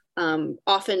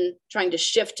 often trying to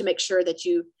shift to make sure that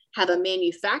you have a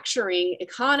manufacturing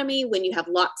economy when you have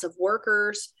lots of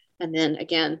workers. And then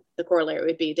again, the corollary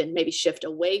would be then maybe shift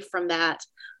away from that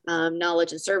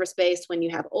knowledge and service base when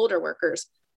you have older workers.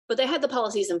 But they had the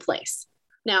policies in place.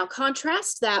 Now,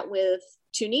 contrast that with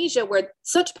Tunisia, where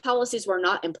such policies were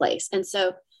not in place. And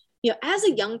so, as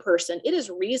a young person, it is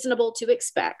reasonable to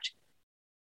expect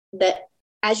that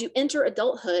as you enter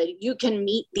adulthood, you can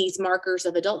meet these markers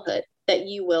of adulthood, that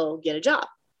you will get a job,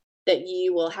 that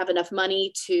you will have enough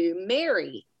money to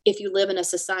marry if you live in a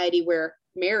society where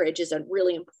marriage is a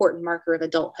really important marker of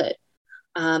adulthood,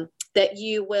 that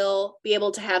you will be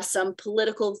able to have some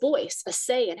political voice, a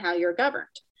say in how you're governed.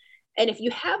 And if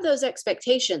you have those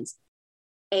expectations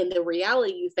and the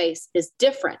reality you face is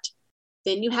different,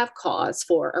 then you have cause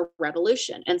for a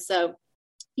revolution. And so,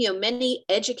 many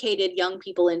educated young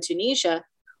people in Tunisia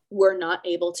were not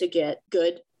able to get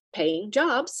good paying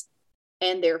jobs.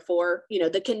 And therefore,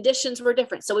 the conditions were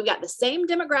different. So we've got the same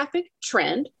demographic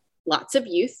trend, lots of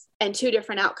youth, and two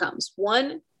different outcomes.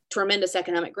 One, tremendous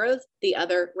economic growth, the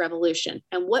other, revolution.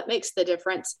 And what makes the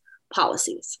difference?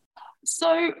 Policies.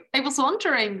 So I was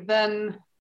wondering then,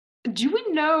 do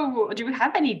we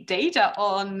have any data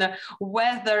on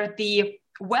whether the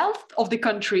wealth of the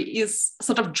country is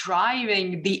sort of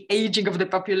driving the aging of the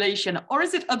population, or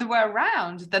is it the other way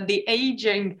around, that the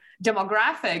aging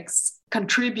demographics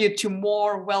contribute to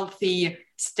more wealthy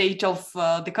state of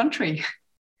the country?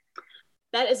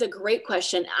 That is a great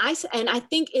question. I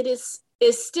think it is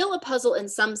still a puzzle in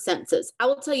some senses. I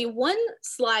will tell you one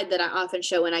slide that I often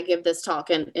show when I give this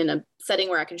talk in a setting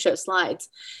where I can show slides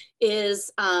is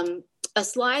a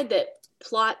slide that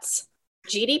plots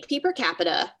GDP per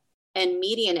capita and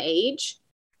median age.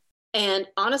 And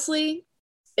honestly,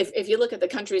 if you look at the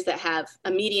countries that have a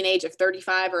median age of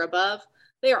 35 or above,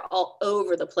 they are all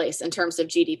over the place in terms of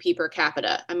GDP per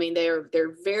capita. I mean, they're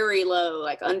very low,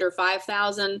 like under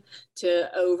 5,000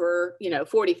 to over,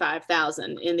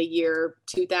 45,000 in the year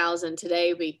 2000.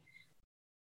 Today, we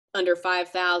under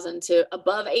 5,000 to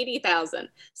above 80,000.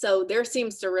 So there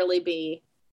seems to really be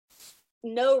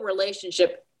no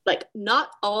relationship. Like,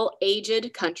 not all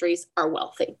aged countries are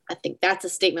wealthy. I think that's a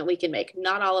statement we can make.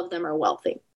 Not all of them are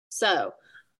wealthy. So,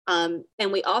 and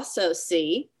we also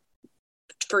see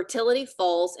fertility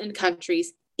falls in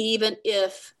countries even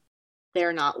if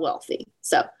they're not wealthy.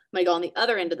 So I'm going to go on the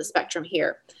other end of the spectrum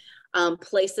here.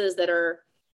 Places that are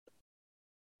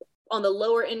on the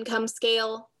lower income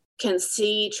scale can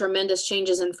see tremendous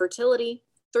changes in fertility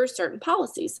through certain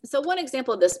policies. So one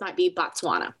example of this might be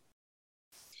Botswana.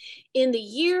 In the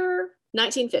year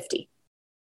 1950,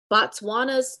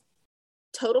 Botswana's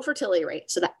total fertility rate,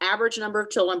 so the average number of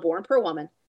children born per woman,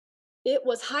 it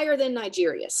was higher than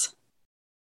Nigeria's.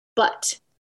 But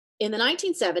in the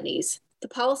 1970s, the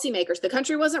policymakers, the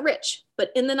country wasn't rich,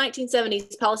 but in the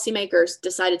 1970s, policymakers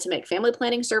decided to make family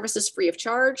planning services free of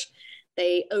charge.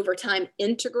 They, over time,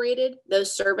 integrated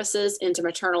those services into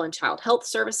maternal and child health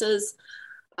services.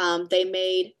 They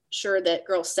made sure that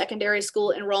girls' secondary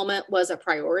school enrollment was a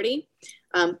priority.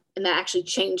 And that actually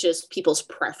changes people's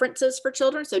preferences for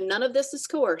children. So none of this is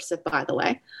coercive, by the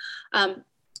way.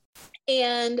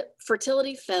 And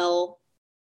fertility fell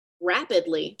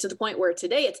rapidly to the point where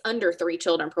today it's under 3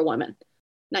 children per woman.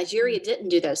 Nigeria didn't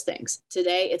do those things.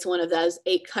 Today, it's one of those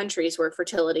 8 countries where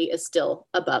fertility is still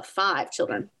above 5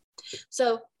 children.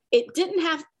 So it didn't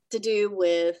have to do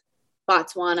with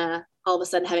Botswana all of a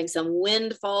sudden having some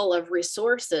windfall of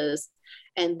resources,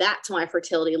 and that's why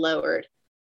fertility lowered.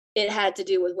 It had to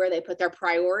do with where they put their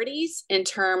priorities in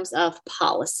terms of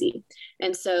policy.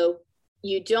 And so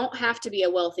you don't have to be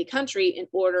a wealthy country in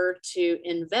order to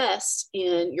invest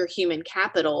in your human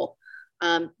capital.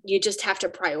 You just have to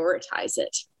prioritize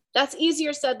it. That's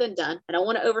easier said than done. I don't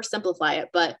want to oversimplify it,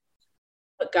 but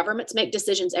governments make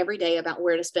decisions every day about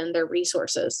where to spend their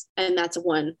resources. And that's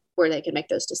one where they can make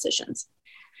those decisions.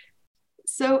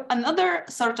 So another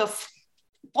sort of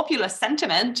popular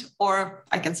sentiment, or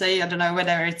I can say, I don't know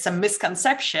whether it's a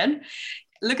misconception,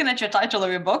 looking at your title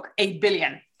of your book, 8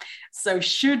 billion. So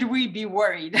should we be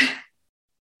worried?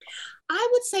 I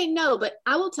would say no, but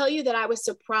I will tell you that I was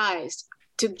surprised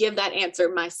to give that answer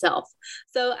myself.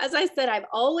 So as I said, I've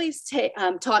always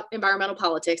taught environmental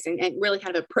politics and really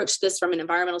kind of approached this from an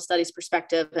environmental studies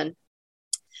perspective. And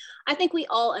I think we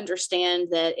all understand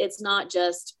that it's not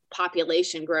just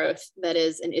population growth that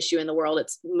is an issue in the world.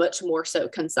 It's much more so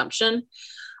consumption.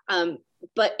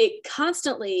 But it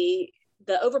constantly,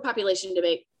 the overpopulation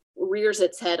debate rears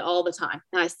its head all the time.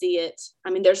 And I see it. I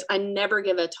mean, I never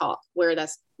give a talk where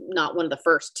that's not one of the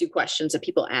first 2 questions that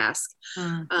people ask.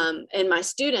 And my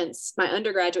students, my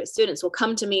undergraduate students, will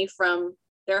come to me from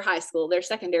their high school, their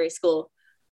secondary school,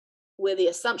 with the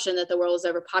assumption that the world is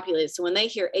overpopulated. So when they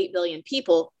hear 8 billion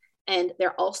people, and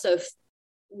they're also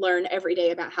learn every day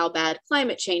about how bad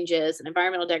climate change is and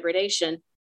environmental degradation,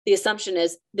 the assumption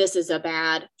is this is a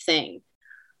bad thing.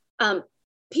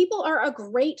 People are a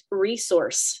great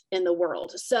resource in the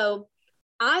world. So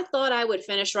I thought I would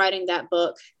finish writing that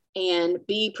book and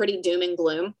be pretty doom and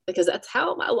gloom, because that's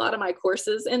how a lot of my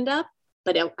courses end up,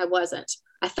 but I wasn't.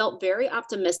 I felt very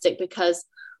optimistic because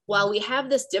while we have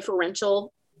this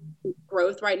differential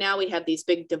growth right now, we have these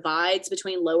big divides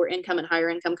between lower income and higher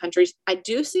income countries. I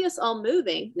do see us all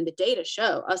moving, and the data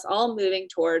show us all moving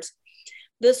towards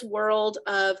this world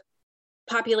of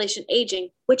population aging,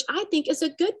 which I think is a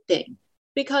good thing.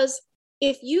 Because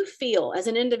if you feel as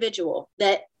an individual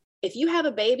that if you have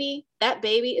a baby, that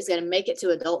baby is going to make it to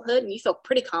adulthood, and you feel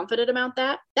pretty confident about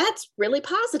that, that's really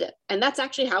positive. And that's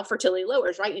actually how fertility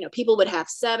lowers, right? You know, people would have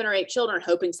 7 or 8 children,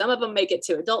 hoping some of them make it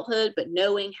to adulthood, but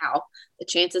knowing how the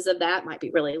chances of that might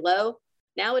be really low.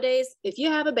 Nowadays, if you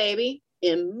have a baby,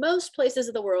 in most places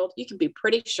of the world, you can be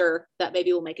pretty sure that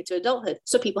baby will make it to adulthood.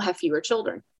 So people have fewer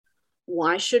children.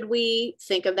 Why should we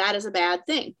think of that as a bad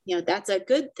thing? You know, that's a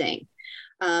good thing.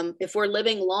 If we're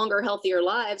living longer, healthier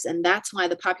lives, and that's why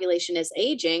the population is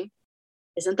aging,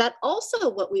 isn't that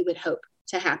also what we would hope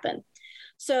to happen?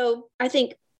 So I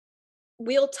think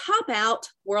we'll top out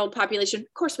world population.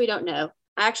 Of course, we don't know.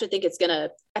 I actually think it's going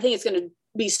to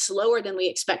be slower than we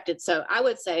expected. So I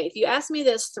would say, if you asked me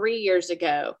this 3 years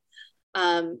ago,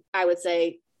 I would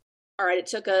say, all right, it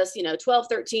took us, 12,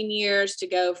 13 years to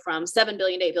go from 7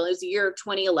 billion to 8 billion. It was the year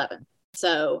 2011.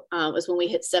 So it was when we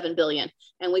hit 7 billion,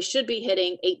 and we should be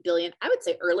hitting 8 billion. I would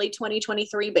say early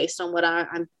 2023, based on what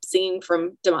I'm seeing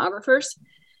from demographers.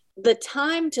 The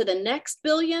time to the next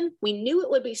billion, we knew it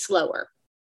would be slower.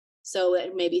 So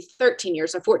it may be 13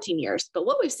 years or 14 years. But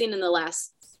what we've seen in the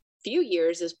last few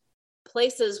years is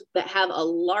places that have a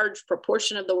large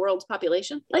proportion of the world's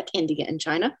population, like India and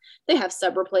China, they have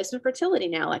sub-replacement fertility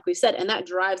now, like we said, and that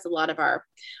drives a lot of our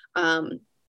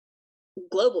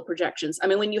global projections. I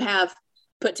mean, when you have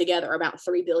put together about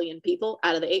 3 billion people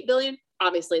out of the 8 billion,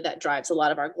 obviously that drives a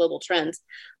lot of our global trends.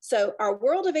 So our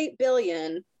world of 8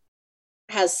 billion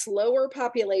has slower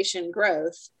population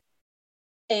growth.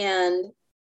 And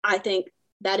I think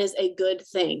that is a good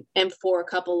thing. And for a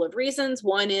couple of reasons.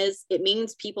 One is it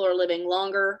means people are living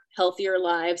longer, healthier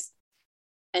lives,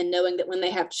 and knowing that when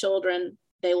they have children,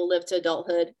 they will live to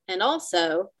adulthood. And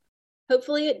also,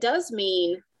 hopefully it does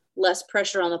mean less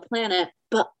pressure on the planet,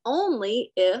 but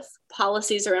only if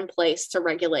policies are in place to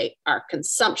regulate our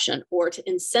consumption or to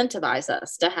incentivize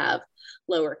us to have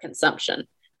lower consumption.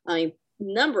 I mean,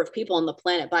 number of people on the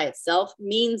planet by itself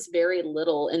means very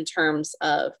little in terms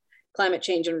of climate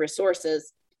change and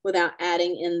resources without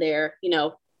adding in there,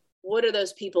 what are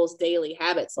those people's daily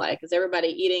habits like? Is everybody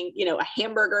eating, a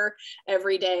hamburger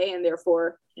every day? And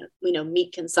therefore, we know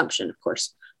meat consumption, of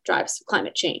course, drives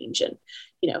climate change. And,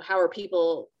 how are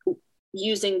people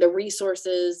using the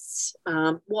resources,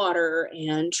 water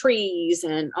and trees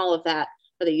and all of that?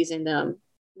 Are they using them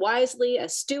wisely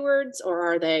as stewards, or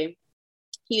are they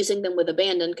using them with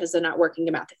abandon because they're not working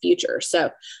about the future? So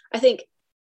I think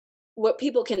what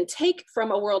people can take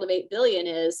from a world of 8 billion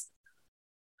is,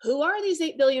 who are these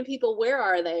 8 billion people? Where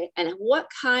are they? And what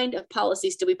kind of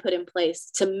policies do we put in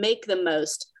place to make the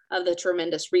most of the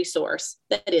tremendous resource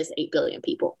that is 8 billion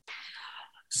people?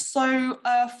 So,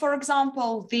 for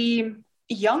example, the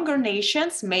younger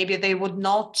nations, maybe they would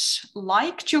not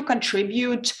like to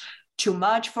contribute too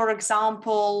much, for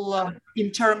example,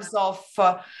 in terms of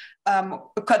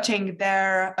cutting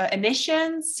their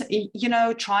emissions,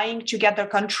 trying to get their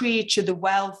country to the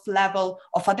wealth level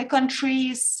of other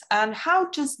countries. And how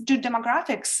do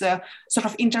demographics sort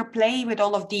of interplay with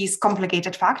all of these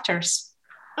complicated factors?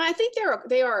 I think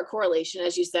they are a correlation,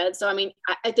 as you said. So,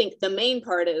 I think the main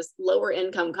part is lower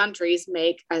income countries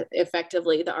make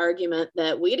effectively the argument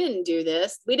that we didn't do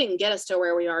this. We didn't get us to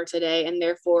where we are today. And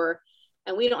therefore,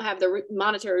 we don't have the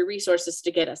monetary resources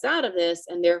to get us out of this.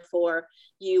 And therefore,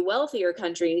 you wealthier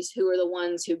countries who are the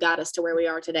ones who got us to where we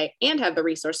are today and have the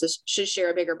resources should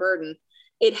share a bigger burden.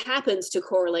 It happens to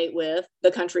correlate with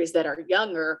the countries that are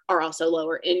younger are also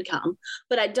lower income.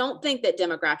 But I don't think that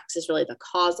demographics is really the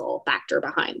causal factor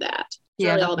behind that. It's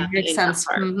really all about the income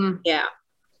part. Mm-hmm. Yeah.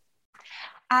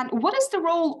 And what is the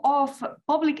role of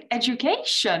public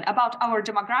education about our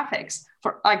demographics?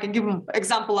 I can give an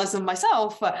example as of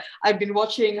myself. I've been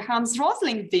watching Hans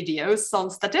Rosling videos on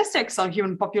statistics on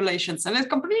human populations, and it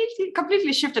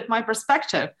completely shifted my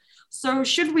perspective. So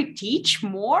should we teach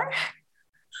more?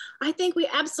 I think we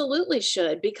absolutely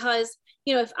should, because,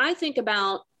 if I think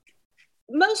about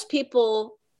most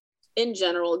people in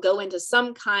general go into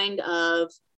some kind of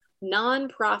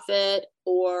nonprofit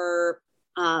or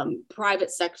private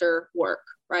sector work,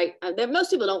 right? Most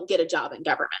people don't get a job in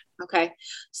government. Okay.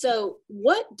 So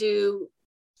what do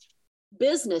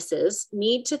businesses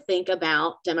need to think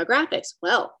about demographics?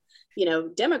 Well,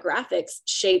 demographics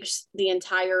shapes the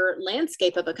entire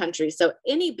landscape of a country. So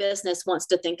any business wants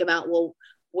to think about, well,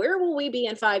 where will we be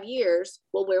in 5 years?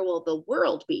 Well, where will the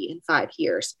world be in 5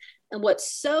 years? And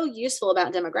what's so useful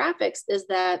about demographics is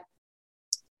that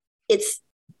it's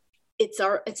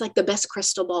like the best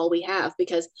crystal ball we have,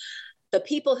 because the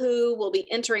people who will be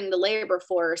entering the labor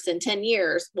force in 10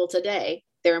 years, well, today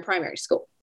they're in primary school.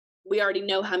 We already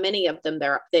know how many of them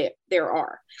there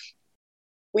are.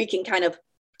 We can kind of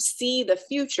see the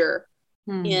future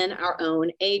in our own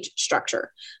age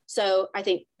structure. So I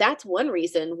think that's one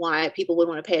reason why people would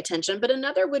want to pay attention. But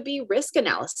another would be risk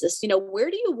analysis.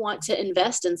 Where do you want to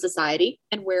invest in society,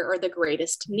 and where are the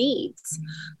greatest needs?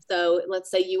 So let's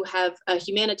say you have a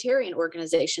humanitarian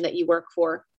organization that you work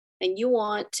for, and you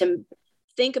want to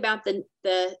think about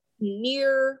the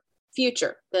near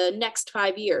future, the next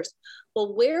 5 years.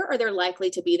 Well, where are there likely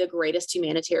to be the greatest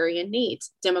humanitarian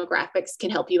needs? Demographics can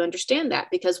help you understand that,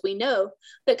 because we know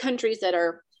that countries that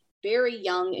are very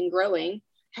young and growing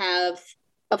have,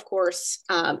 of course,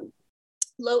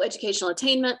 low educational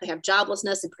attainment, they have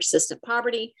joblessness and persistent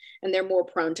poverty, and they're more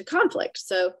prone to conflict.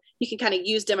 So you can kind of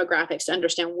use demographics to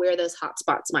understand where those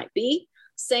hotspots might be.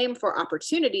 Same for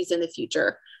opportunities in the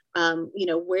future.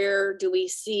 Where do we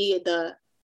see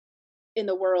in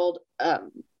the world,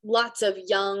 lots of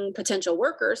young potential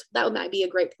workers? That might be a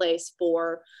great place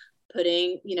for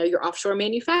putting, your offshore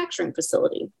manufacturing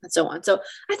facility and so on. So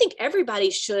I think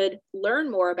everybody should learn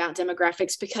more about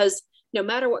demographics, because no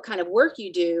matter what kind of work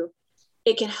you do,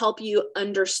 it can help you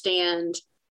understand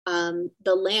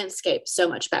the landscape so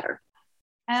much better.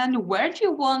 And where do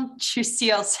you want to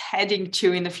see us heading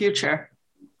to in the future?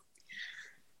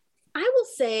 I will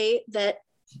say that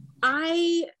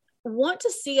I want to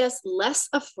see us less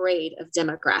afraid of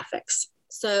demographics.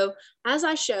 So as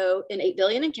I show in 8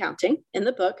 Billion and Counting in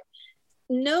the book,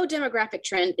 no demographic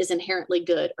trend is inherently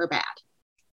good or bad.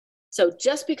 So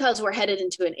just because we're headed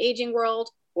into an aging world,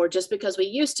 or just because we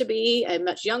used to be a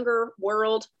much younger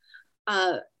world,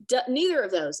 neither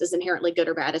of those is inherently good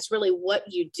or bad. It's really what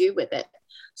you do with it.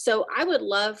 So I would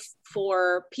love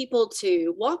for people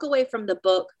to walk away from the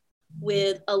book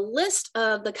with a list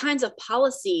of the kinds of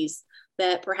policies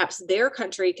that perhaps their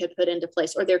country could put into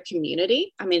place, or their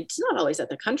community. It's not always at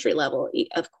the country level,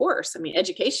 of course.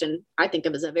 Education, I think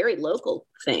of as a very local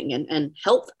thing, and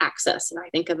health access, and I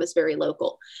think of as very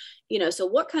local. So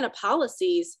what kind of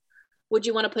policies would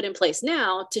you want to put in place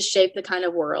now to shape the kind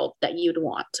of world that you'd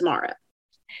want tomorrow?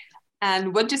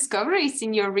 And what discoveries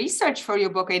in your research for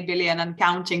your book, 8 Billion and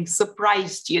Counting,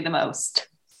 surprised you the most?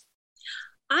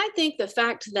 I think the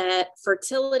fact that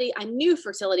I knew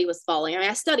fertility was falling.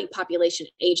 I studied population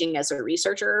aging as a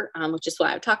researcher, which is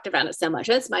why I've talked about it so much.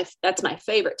 That's my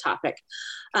favorite topic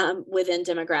within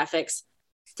demographics.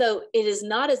 So it is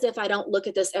not as if I don't look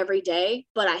at this every day,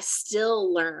 but I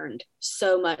still learned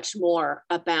so much more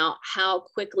about how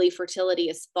quickly fertility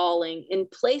is falling in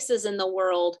places in the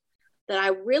world that I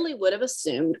really would have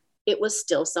assumed it was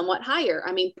still somewhat higher.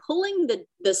 I mean, pulling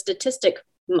the statistic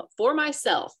for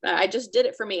myself, I just did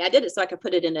it for me. I did it so I could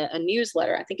put it in a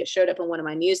newsletter. I think it showed up in one of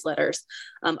my newsletters,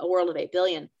 A World of 8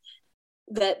 Billion,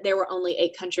 that there were only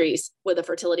 8 countries with a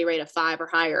fertility rate of 5 or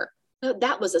higher.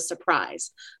 That was a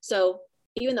surprise. So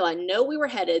even though I know we were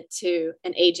headed to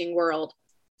an aging world,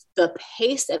 the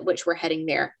pace at which we're heading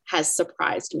there has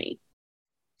surprised me.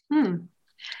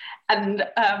 And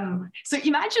so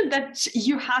imagine that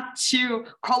you had to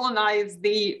colonize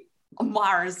the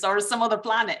Mars or some other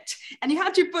planet, and you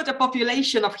had to put a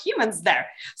population of humans there.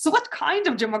 So what kind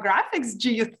of demographics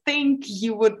do you think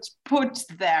you would put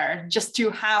there just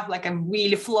to have like a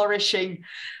really flourishing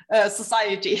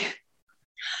society?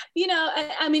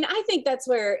 I mean, I think that's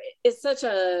where it's such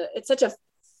a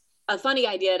funny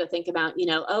idea to think about,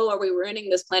 are we ruining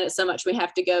this planet so much we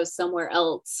have to go somewhere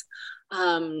else?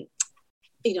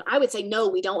 I would say, no,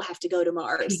 we don't have to go to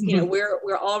Mars.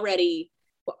 We're already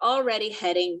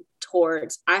heading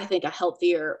towards, I think, a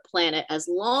healthier planet as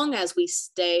long as we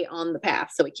stay on the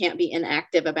path. So we can't be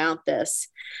inactive about this.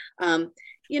 One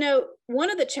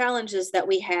of the challenges that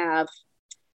we have,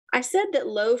 I said that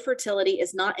low fertility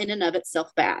is not in and of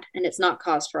itself bad, and it's not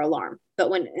cause for alarm. But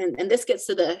and this gets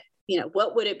to the,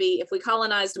 what would it be if we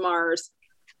colonized Mars?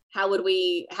 How would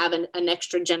we have an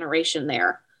extra generation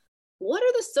there? What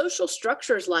are the social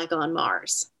structures like on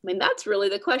Mars? I mean, that's really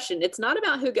the question. It's not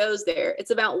about who goes there. It's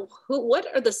about what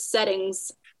are the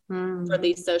settings for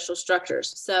these social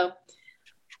structures. So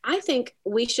I think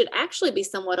we should actually be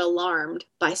somewhat alarmed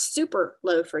by super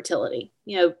low fertility.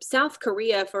 South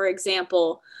Korea, for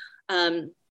example,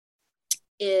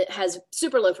 it has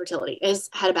super low fertility. It's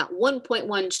had about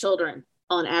 1.1 children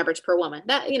on average per woman.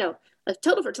 That, a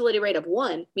total fertility rate of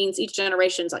 1 means each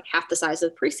generation is like half the size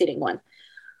of the preceding one.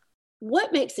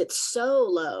 What makes it so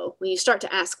low? When you start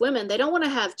to ask women, they don't want to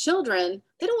have children.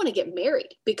 They don't want to get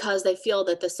married because they feel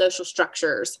that the social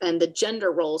structures and the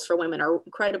gender roles for women are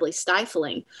incredibly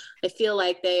stifling. They feel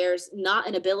like there's not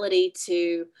an ability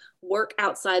to work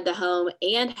outside the home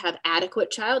and have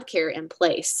adequate childcare in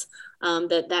place.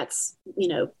 That's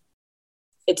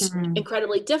it's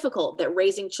incredibly difficult, that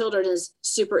raising children is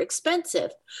super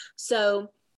expensive. So,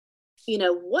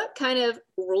 what kind of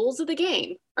rules of the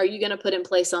game are you going to put in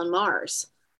place on Mars?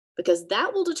 Because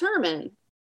that will determine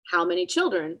how many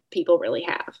children people really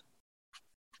have.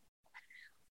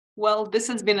 Well, this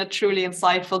has been a truly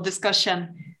insightful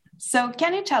discussion. So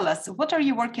can you tell us, what are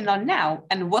you working on now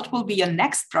and what will be your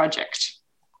next project?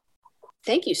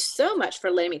 Thank you so much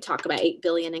for letting me talk about 8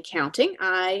 billion and counting.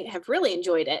 I have really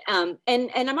enjoyed it. And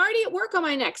I'm already at work on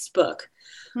my next book.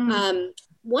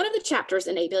 One of the chapters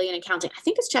in 8 billion and counting, I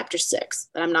think it's chapter 6,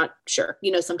 but I'm not sure.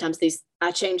 Sometimes I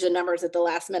change the numbers at the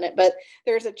last minute, but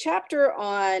there's a chapter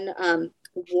on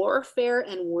warfare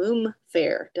and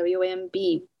wombfare,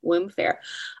 WMB, wombfare.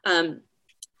 And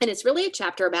it's really a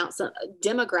chapter about some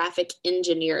demographic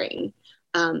engineering,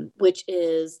 which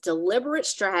is deliberate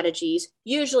strategies,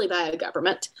 usually by a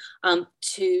government,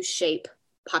 to shape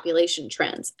population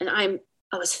trends. And I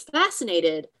was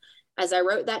fascinated as I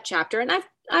wrote that chapter, and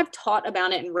I've taught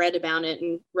about it and read about it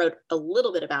and wrote a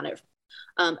little bit about it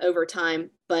over time,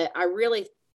 but I really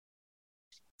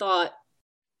thought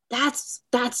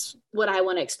that's what I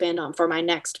want to expand on for my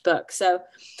next book. So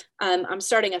I'm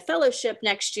starting a fellowship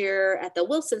next year at the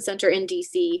Wilson Center in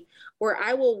DC, where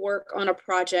I will work on a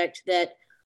project that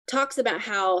talks about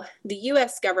how the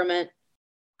U.S. government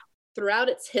throughout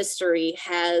its history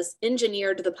has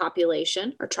engineered the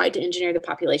population, or tried to engineer the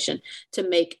population to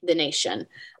make the nation.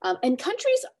 And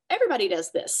countries, everybody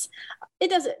does this. It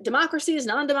does it. Democracies,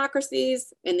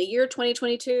 non-democracies, in the year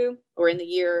 2022 or in the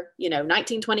year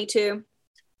 1922.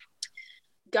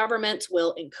 Governments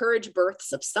will encourage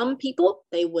births of some people.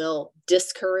 They will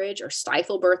discourage or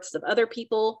stifle births of other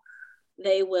people.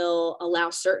 They will allow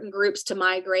certain groups to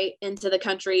migrate into the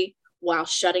country while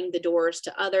shutting the doors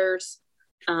to others.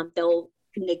 They'll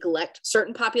neglect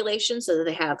certain populations so that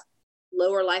they have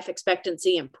lower life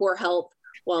expectancy and poor health,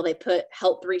 while they put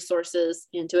health resources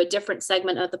into a different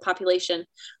segment of the population.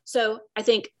 So I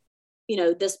think,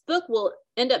 this book will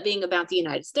end up being about the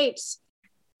United States,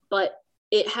 but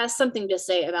it has something to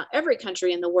say about every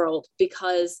country in the world,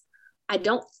 because I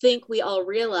don't think we all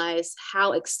realize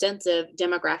how extensive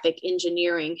demographic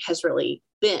engineering has really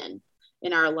been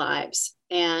in our lives.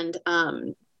 And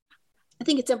I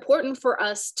think it's important for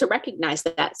us to recognize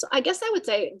that. So I guess I would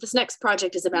say this next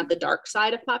project is about the dark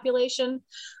side of population,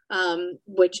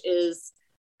 which is,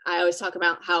 I always talk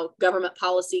about how government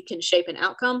policy can shape an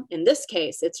outcome. In this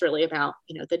case, it's really about,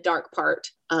 the dark part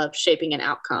of shaping an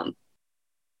outcome.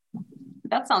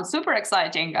 That sounds super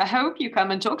exciting. I hope you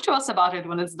come and talk to us about it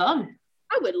when it's done.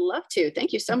 I would love to.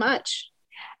 Thank you so much.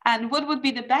 And what would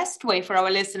be the best way for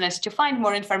our listeners to find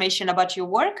more information about your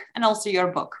work and also your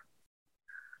book?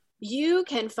 You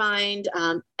can find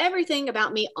everything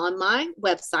about me on my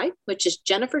website, which is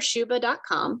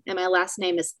jennifershubba.com. And my last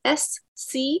name is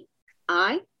SCIUBBA.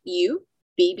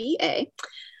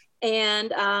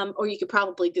 And, or you could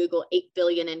probably Google 8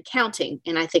 billion and counting.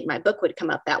 And I think my book would come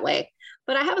up that way.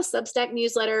 But I have a Substack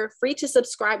newsletter free to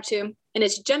subscribe to. And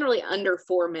it's generally under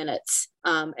 4 minutes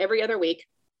every other week,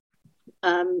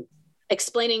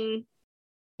 explaining,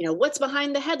 what's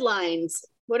behind the headlines.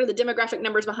 What are the demographic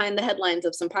numbers behind the headlines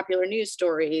of some popular news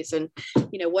stories? And,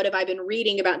 what have I been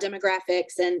reading about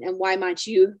demographics and why might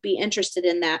you be interested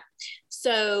in that?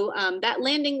 So that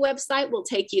landing website will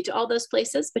take you to all those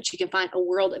places, but you can find a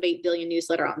World of 8 Billion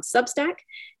newsletter on Substack.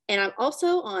 And I'm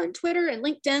also on Twitter and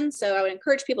LinkedIn. So I would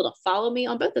encourage people to follow me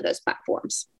on both of those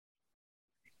platforms.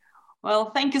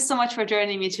 Well, thank you so much for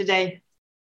joining me today.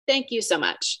 Thank you so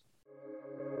much.